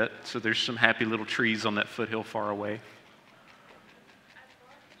little bit so there's some happy little trees on that foothill far away.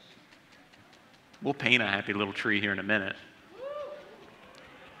 We'll paint a happy little tree here in a minute.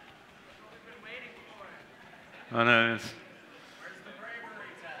 I know.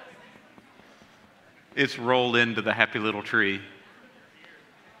 It's rolled into the happy little tree.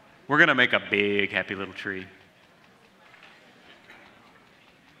 We're going to make a big happy little tree.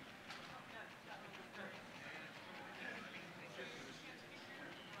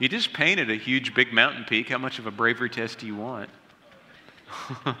 You just painted a huge big mountain peak. How much of a bravery test do you want?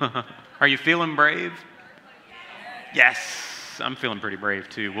 Are you feeling brave? Yes. I'm feeling pretty brave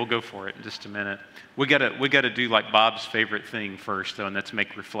too. We'll go for it in just a minute. We gotta do like Bob's favorite thing first though, and that's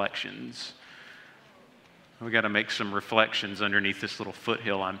make reflections. We gotta make some reflections underneath this little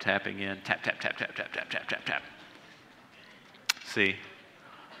foothill I'm tapping in. Tap, tap, tap, tap, tap, tap, tap, tap, tap. See,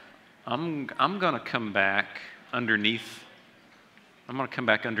 I'm gonna come back underneath. I'm gonna come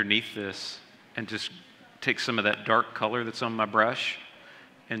back underneath this and just take some of that dark color that's on my brush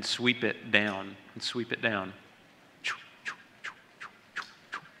and sweep it down and sweep it down.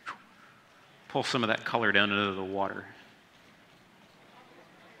 Pull some of that color down into the water.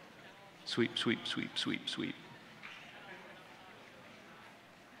 Sweep, sweep, sweep, sweep, sweep.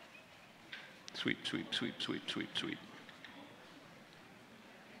 Sweep, sweep, sweep, sweep, sweep, sweep.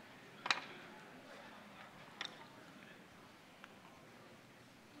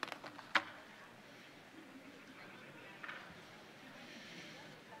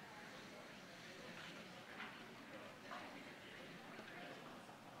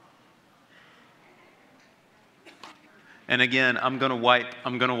 And again, I'm going to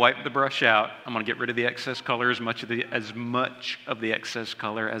wipe the brush out. I'm going to get rid of the excess color, as much of the excess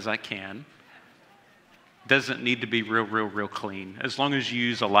color as I can. Doesn't need to be real clean. As long as you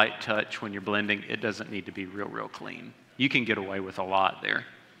use a light touch when you're blending, it doesn't need to be real clean. You can get away with a lot there.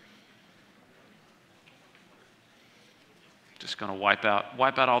 Just going to wipe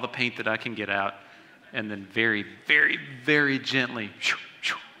out all the paint that I can get out, and then very gently.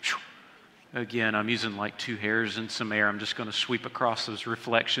 Again, I'm using like 2 hairs and some air. I'm just going to sweep across those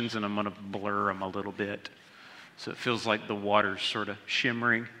reflections and I'm going to blur them a little bit. So it feels like the water's sort of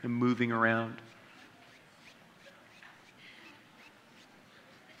shimmering and moving around.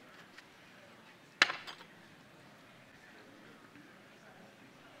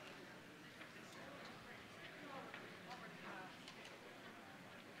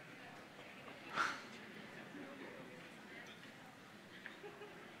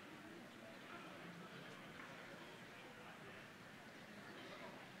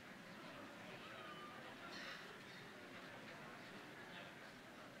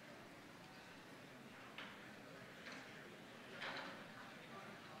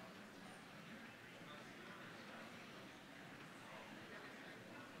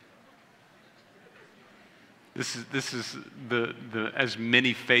 This is the as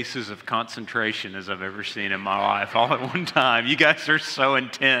many faces of concentration as I've ever seen in my life, all at one time. You guys are so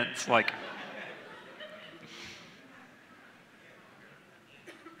intense. Like,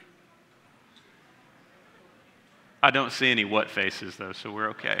 I don't see any what faces though, so we're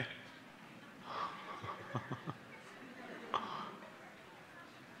okay.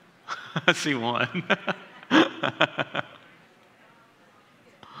 I see one.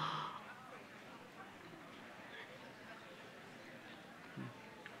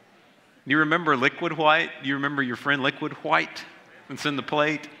 You remember Liquid White? You remember your friend Liquid White that's in the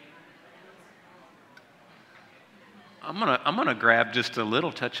plate? I'm gonna grab just a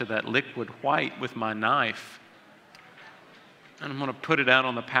little touch of that Liquid White with my knife, and I'm gonna put it out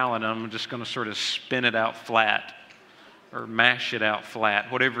on the palette, and I'm just gonna sort of spin it out flat, or mash it out flat,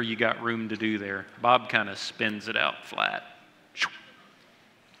 whatever you got room to do there. Bob kind of spins it out flat.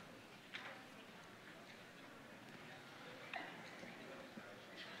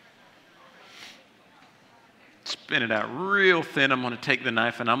 Spin it out real thin. I'm going to take the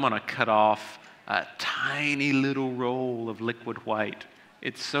knife and I'm going to cut off a tiny little roll of Liquid White.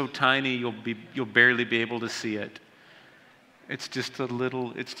 It's so tiny you'll barely be able to see it. It's just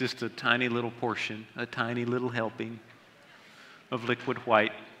a tiny little portion, a tiny little helping of Liquid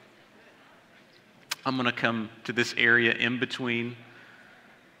White. I'm going to come to this area in between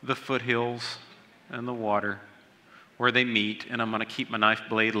the foothills and the water where they meet, and I'm going to keep my knife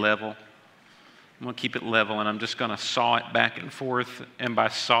blade level. I'm going to keep it level, and I'm just going to saw it back and forth. And by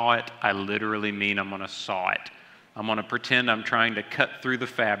saw it, I literally mean I'm going to saw it. I'm going to pretend I'm trying to cut through the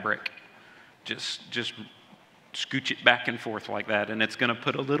fabric. Just scooch it back and forth like that. And it's going to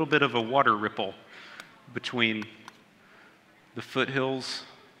put a little bit of a water ripple between the foothills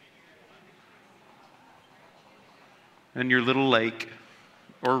and your little lake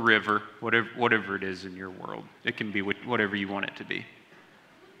or river, whatever it is in your world. It can be whatever you want it to be.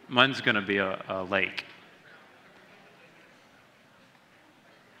 Mine's going to be a lake.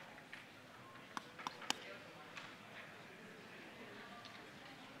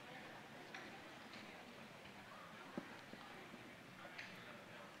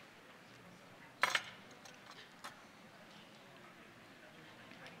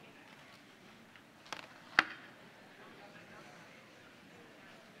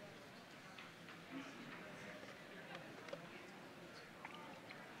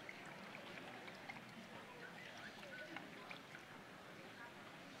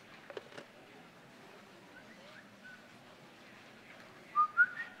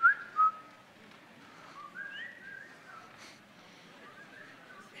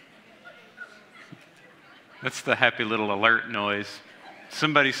 That's the happy little alert noise.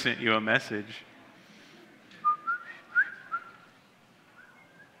 Somebody sent you a message.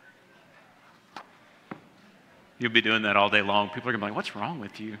 You'll be doing that all day long. People are going to be like, what's wrong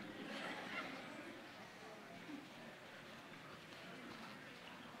with you?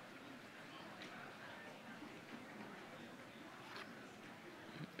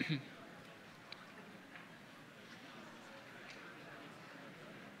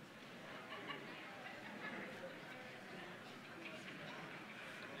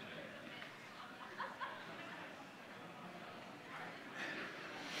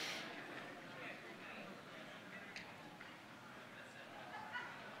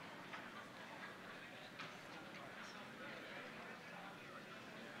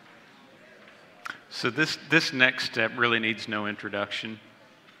 So this next step really needs no introduction.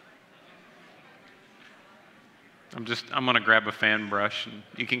 I'm going to grab a fan brush, and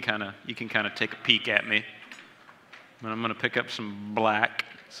you can kind of take a peek at me. And I'm going to pick up some black,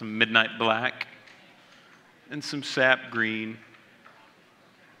 some midnight black, and some sap green.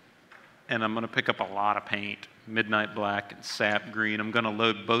 And I'm going to pick up a lot of paint, midnight black and sap green. I'm going to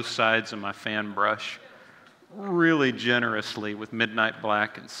load both sides of my fan brush really generously with midnight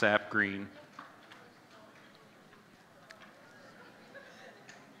black and sap green.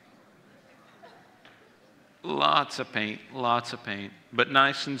 Lots of paint, but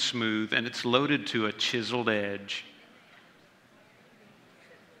nice and smooth, and it's loaded to a chiseled edge.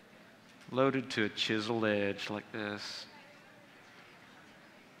 Loaded to a chiseled edge like this.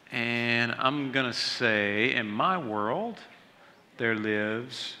 And I'm going to say, in my world, there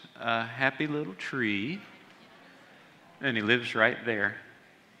lives a happy little tree, and he lives right there.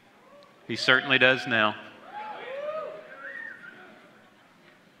 He certainly does now.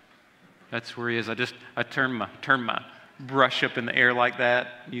 That's where he is. I turn my brush up in the air like that.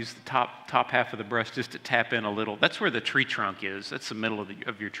 Use the top half of the brush just to tap in a little. That's where the tree trunk is. That's the middle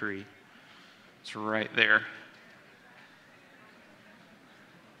of your tree. It's right there.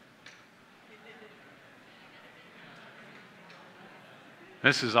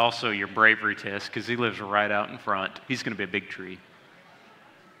 This is also your bravery test because he lives right out in front. He's going to be a big tree.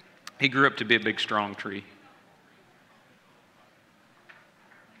 He grew up to be a big, strong tree.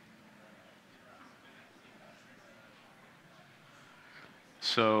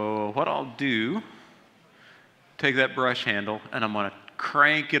 So what I'll do, take that brush handle and I'm going to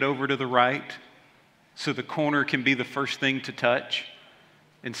crank it over to the right so the corner can be the first thing to touch.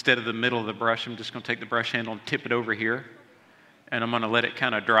 Instead of the middle of the brush, I'm just going to take the brush handle and tip it over here. And I'm going to let it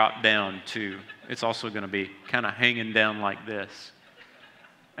kind of drop down too. It's also going to be kind of hanging down like this.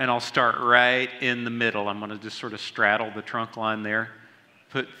 And I'll start right in the middle. I'm going to just sort of straddle the trunk line there.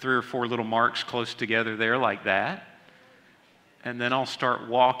 Put 3 or 4 little marks close together there like that. And then I'll start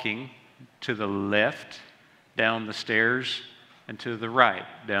walking to the left, down the stairs, and to the right,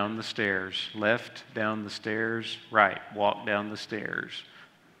 down the stairs. Left, down the stairs, right, walk down the stairs.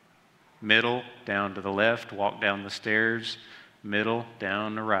 Middle, down to the left, walk down the stairs. Middle,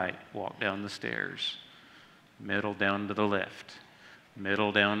 down the right, walk down the stairs. Middle, down to the left.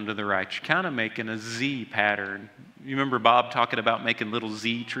 Middle, down to the right. You're kind of making a Z pattern. You remember Bob talking about making little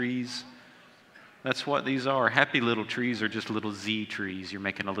Z trees? That's what these are. Happy little trees are just little Z trees. You're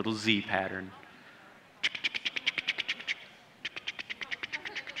making a little Z pattern.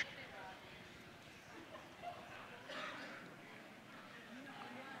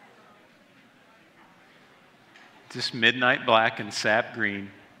 Just midnight black and sap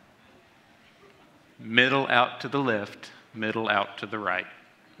green. Middle out to the left, middle out to the right,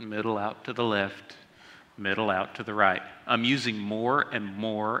 middle out to the left, middle out to the right. I'm using more and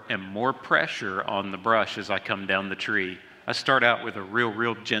more and more pressure on the brush as I come down the tree. I start out with a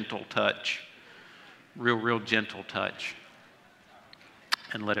real gentle touch. Real gentle touch.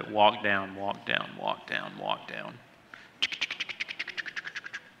 And let it walk down, walk down, walk down, walk down.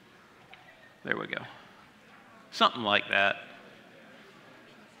 There we go. Something like that.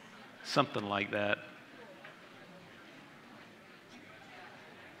 Something like that.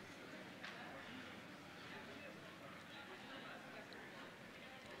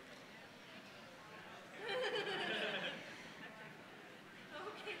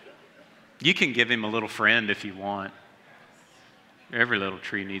 You can give him a little friend if you want. Every little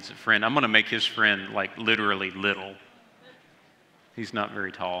tree needs a friend. I'm going to make his friend like literally little. He's not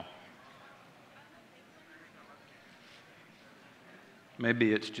very tall.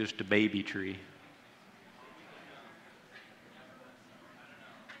 Maybe it's just a baby tree.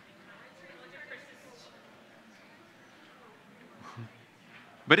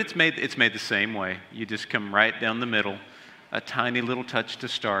 But it's made the same way. You just come right down the middle, a tiny little touch to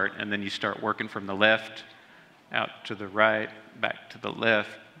start, and then you start working from the left, out to the right, back to the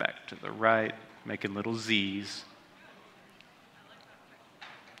left, back to the right, making little Z's.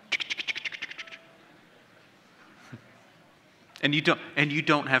 And you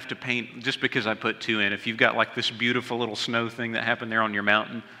don't have to paint just because I put 2 in. If you've got like this beautiful little snow thing that happened there on your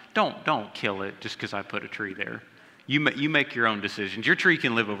mountain, don't kill it just because I put a tree there. You make your own decisions. Your tree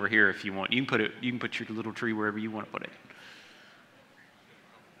can live over here if you want. You can put your little tree wherever you want to put it.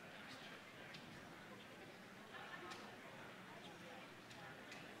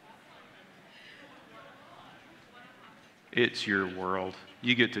 It's your world.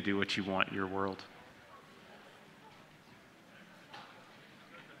 You get to do what you want in your world.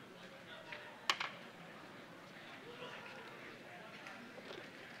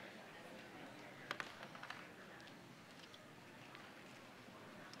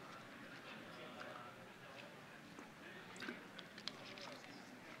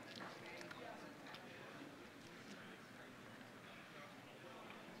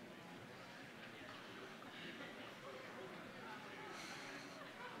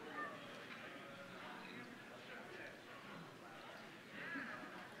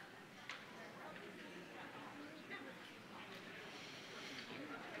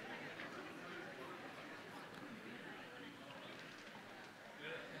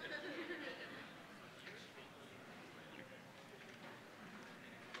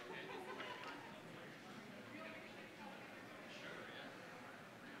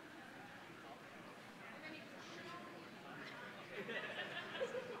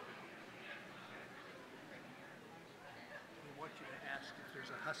 If there's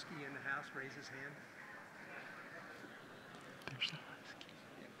a husky in the house, raise his hand. There's a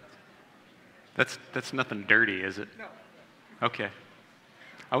husky. That's nothing dirty, is it? No. Okay.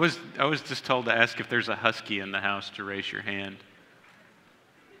 I was just told to ask if there's a husky in the house to raise your hand.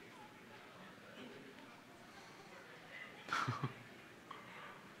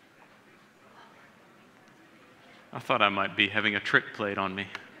 I thought I might be having a trick played on me.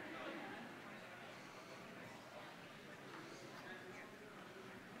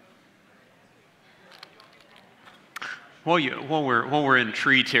 While we're in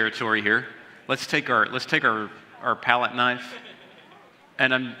tree territory here, let's take our palette knife,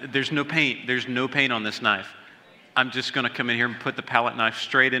 and there's no paint. There's no paint on this knife. I'm just going to come in here and put the palette knife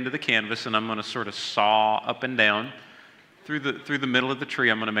straight into the canvas, and I'm going to sort of saw up and down through the middle of the tree.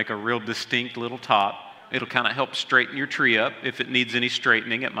 I'm going to make a real distinct little top. It'll kind of help straighten your tree up. If it needs any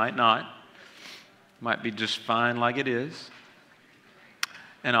straightening, it might not. Might be just fine like it is.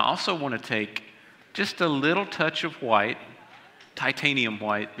 And I also want to take just a little touch of white, titanium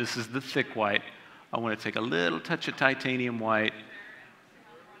white. This is the thick white. I want to take a little touch of titanium white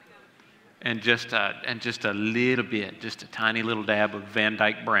and just a little bit, just a tiny little dab of Van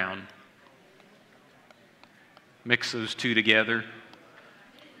Dyke brown. Mix those two together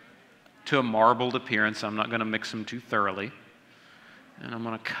to a marbled appearance. I'm not going to mix them too thoroughly. And I'm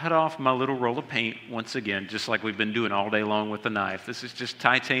going to cut off my little roll of paint once again, just like we've been doing all day long with the knife. This is just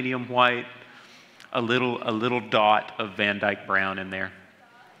titanium white, a little dot of Van Dyke brown in there.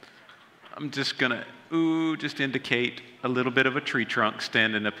 I'm just going to just indicate a little bit of a tree trunk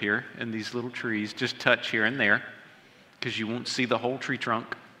standing up here in these little trees. Just touch here and there, because you won't see the whole tree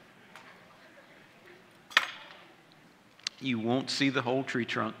trunk. You won't see the whole tree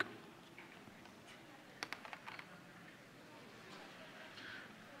trunk.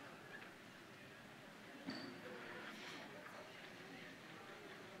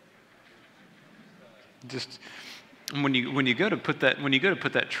 Just when you go to put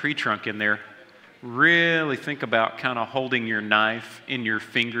that tree trunk in there, really think about kind of holding your knife in your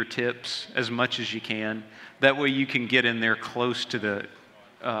fingertips as much as you can. That way you can get in there close to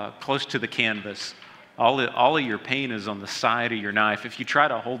the canvas. All of your paint is on the side of your knife. If you try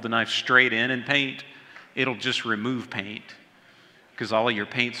to hold the knife straight in and paint, it'll just remove paint, because all of your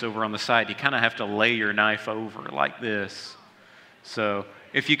paint's over on the side. You kind of have to lay your knife over like this. So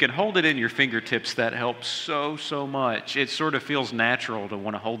if you can hold it in your fingertips, that helps so much. It sort of feels natural to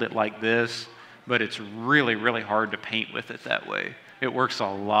want to hold it like this, but it's really, really hard to paint with it that way. It works a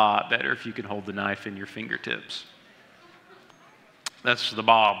lot better if you can hold the knife in your fingertips. That's the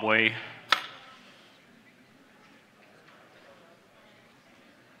Bob way.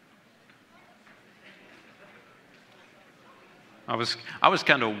 I was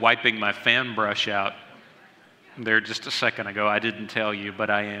kind of wiping my fan brush out there just a second ago. I didn't tell you, but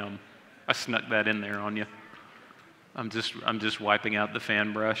I am. I snuck that in there on you. I'm just wiping out the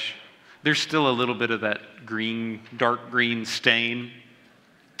fan brush. There's still a little bit of that dark green stain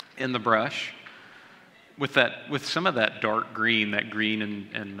in the brush. With some of that dark green, that green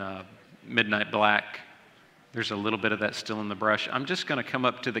and midnight black, there's a little bit of that still in the brush. I'm just going to come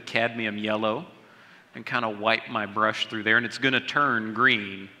up to the cadmium yellow and kind of wipe my brush through there, and it's going to turn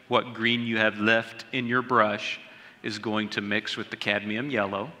green. What green you have left in your brush is going to mix with the cadmium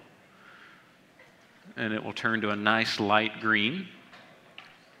yellow, and it will turn to a nice light green.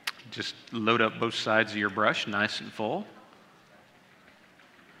 Just load up both sides of your brush nice and full.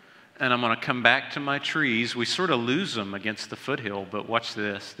 And I'm going to come back to my trees. We sort of lose them against the foothill, but watch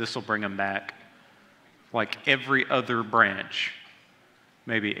this. This will bring them back. Like every other branch,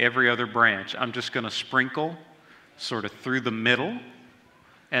 maybe every other branch, I'm just going to sprinkle sort of through the middle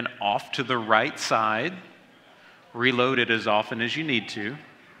and off to the right side. Reload it as often as you need to.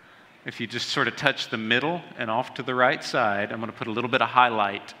 If you just sort of touch the middle and off to the right side, I'm going to put a little bit of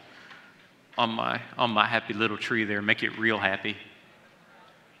highlight on my happy little tree there, make it real happy.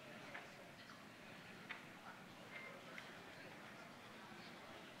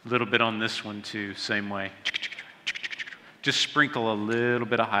 A little bit on this one too, same way. Just sprinkle a little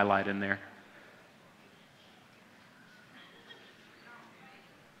bit of highlight in there.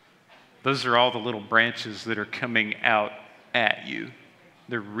 Those are all the little branches that are coming out at you.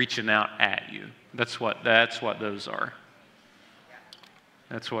 They're reaching out at you. That's what those are.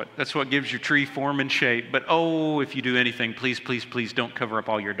 That's what gives your tree form and shape. But if you do anything, please, please, please don't cover up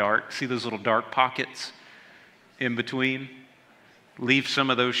all your dark. See those little dark pockets in between? Leave some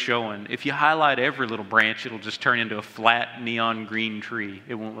of those showing. If you highlight every little branch, it'll just turn into a flat neon green tree.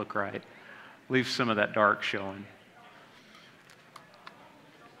 It won't look right. Leave some of that dark showing.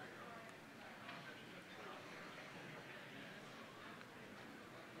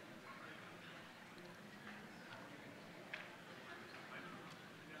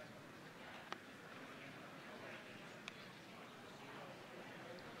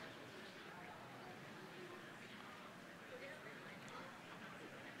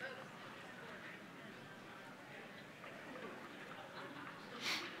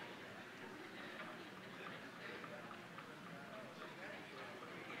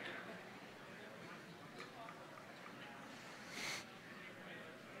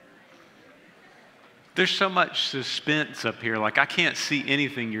 There's so much suspense up here. Like, I can't see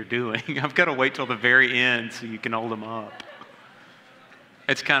anything you're doing. I've got to wait till the very end so you can hold them up.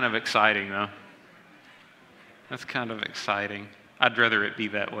 It's kind of exciting, though. That's kind of exciting. I'd rather it be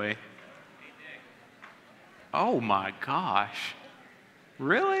that way. Oh my gosh.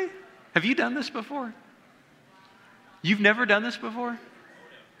 Really? Have you done this before? You've never done this before?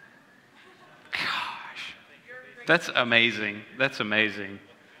 Gosh. That's amazing. That's amazing.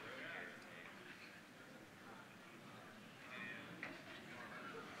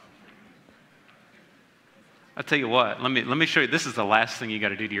 I'll tell you what, let me show you. This is the last thing you got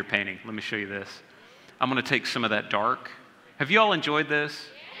to do to your painting. Let me show you this. I'm going to take some of that dark. Have you all enjoyed this?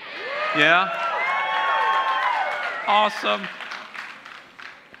 Yeah? Awesome.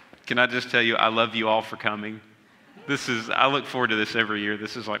 Can I just tell you, I love you all for coming. I look forward to this every year.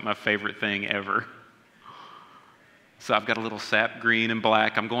 This is like my favorite thing ever. So I've got a little sap green and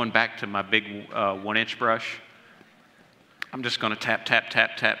black. I'm going back to my big 1-inch brush. I'm just going to tap, tap,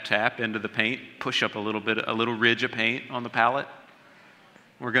 tap, tap, tap into the paint, push up a little ridge of paint on the palette.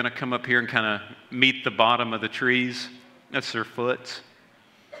 We're going to come up here and kind of meet the bottom of the trees. That's their foots.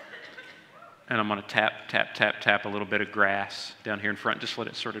 And I'm going to tap, tap, tap, tap a little bit of grass down here in front. Just let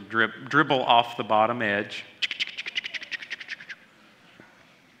it sort of dribble off the bottom edge.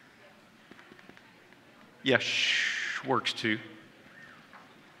 Yeah, shh, works too.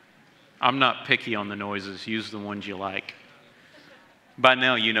 I'm not picky on the noises. Use the ones you like. By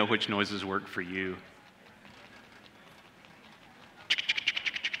now, you know which noises work for you.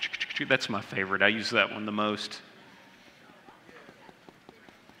 That's my favorite. I use that one the most.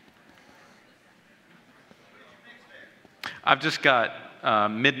 I've just got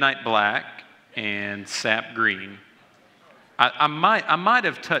midnight black and sap green. I might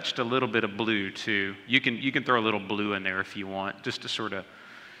have touched a little bit of blue too. You can throw a little blue in there if you want, just to sort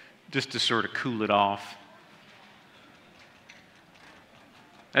of cool it off.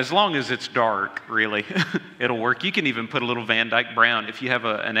 As long as it's dark, really, it'll work. You can even put a little Van Dyke brown. If you have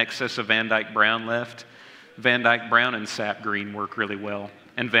an excess of Van Dyke brown left, Van Dyke brown and sap green work really well.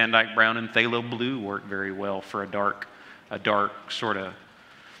 And Van Dyke brown and phthalo blue work very well for a dark sort of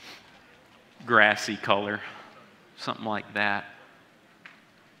grassy color, something like that.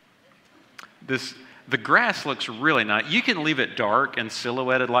 The grass looks really nice. You can leave it dark and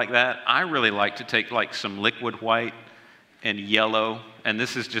silhouetted like that. I really like to take like some liquid white and yellow, and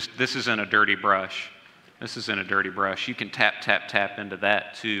this is in a dirty brush. This is in a dirty brush. You can tap, tap, tap into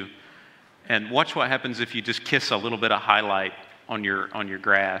that too. And watch what happens if you just kiss a little bit of highlight on your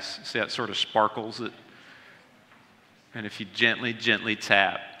grass. See how it sort of sparkles it? And if you gently, gently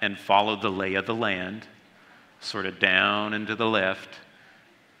tap and follow the lay of the land, sort of down and to the left,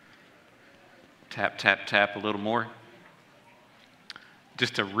 tap, tap, tap a little more.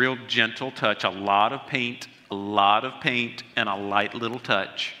 Just a real gentle touch, a lot of paint, and a light little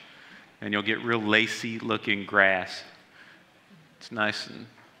touch. And you'll get real lacy looking grass. It's nice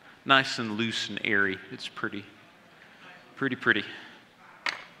and loose and airy. It's pretty. Pretty.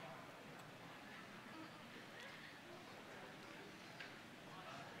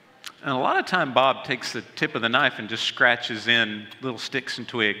 And a lot of time Bob takes the tip of the knife and just scratches in little sticks and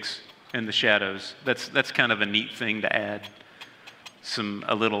twigs in the shadows. That's kind of a neat thing to add.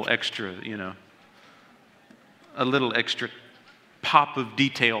 A little extra, a little extra pop of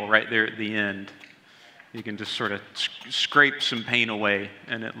detail right there at the end. You can just sort of scrape some paint away,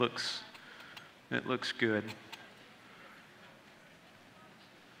 and it looks good.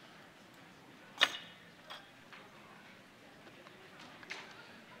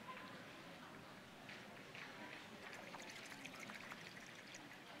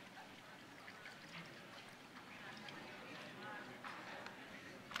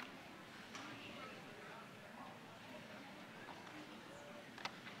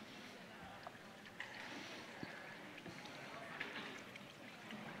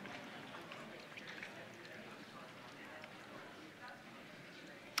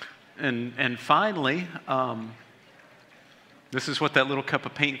 And finally, this is what that little cup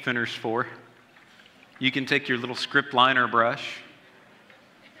of paint thinner's for. You can take your little script liner brush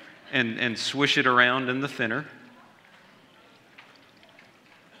and swish it around in the thinner.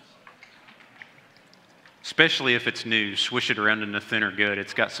 Especially if it's new, swish it around in the thinner good.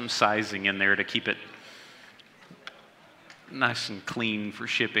 It's got some sizing in there to keep it nice and clean for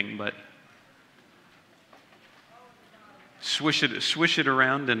shipping, but swish it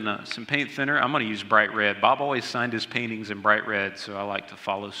around in some paint thinner. I'm going to use bright red. Bob always signed his paintings in bright red, so I like to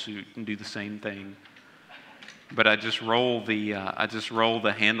follow suit and do the same thing. But I just roll the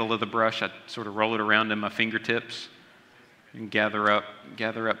handle of the brush. I sort of roll it around in my fingertips and gather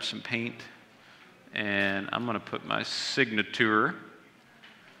up some paint And I'm going to put my signature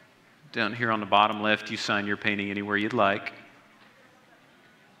down here on the bottom left. You sign your painting anywhere you'd like.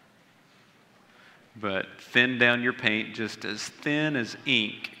 But thin down your paint, just as thin as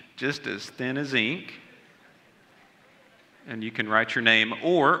ink. Just as thin as ink. And you can write your name,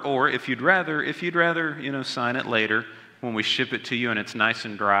 or if you'd rather, sign it later when we ship it to you and it's nice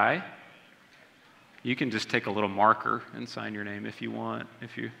and dry, you can just take a little marker and sign your name if you want,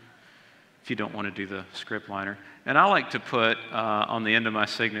 if you don't want to do the script liner. And I like to put, on the end of my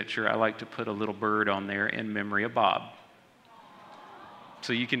signature, I like to put a little bird on there in memory of Bob.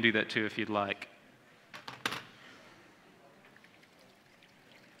 So you can do that too if you'd like.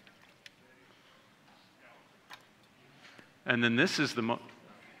 And then this is the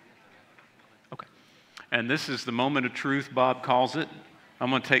And this is the moment of truth, Bob calls it. I'm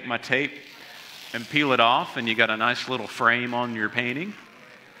going to take my tape and peel it off, and you got a nice little frame on your painting.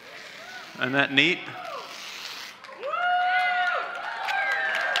 Isn't that neat?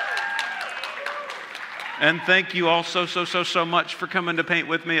 And thank you all so much for coming to paint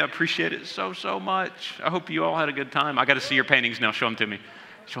with me. I appreciate it so much. I hope you all had a good time. I got to see your paintings now. Show them to me.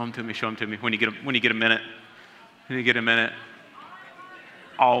 Show them to me when you get a minute. When you get a minute.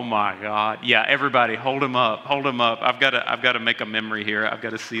 Oh my God. Yeah, everybody, hold them up. Hold them up. I've got to make a memory here. I've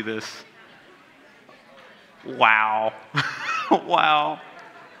got to see this. Wow. Wow.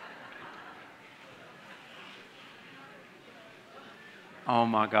 Oh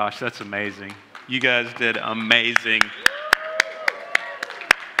my gosh, that's amazing. You guys did amazing.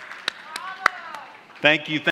 Thank you.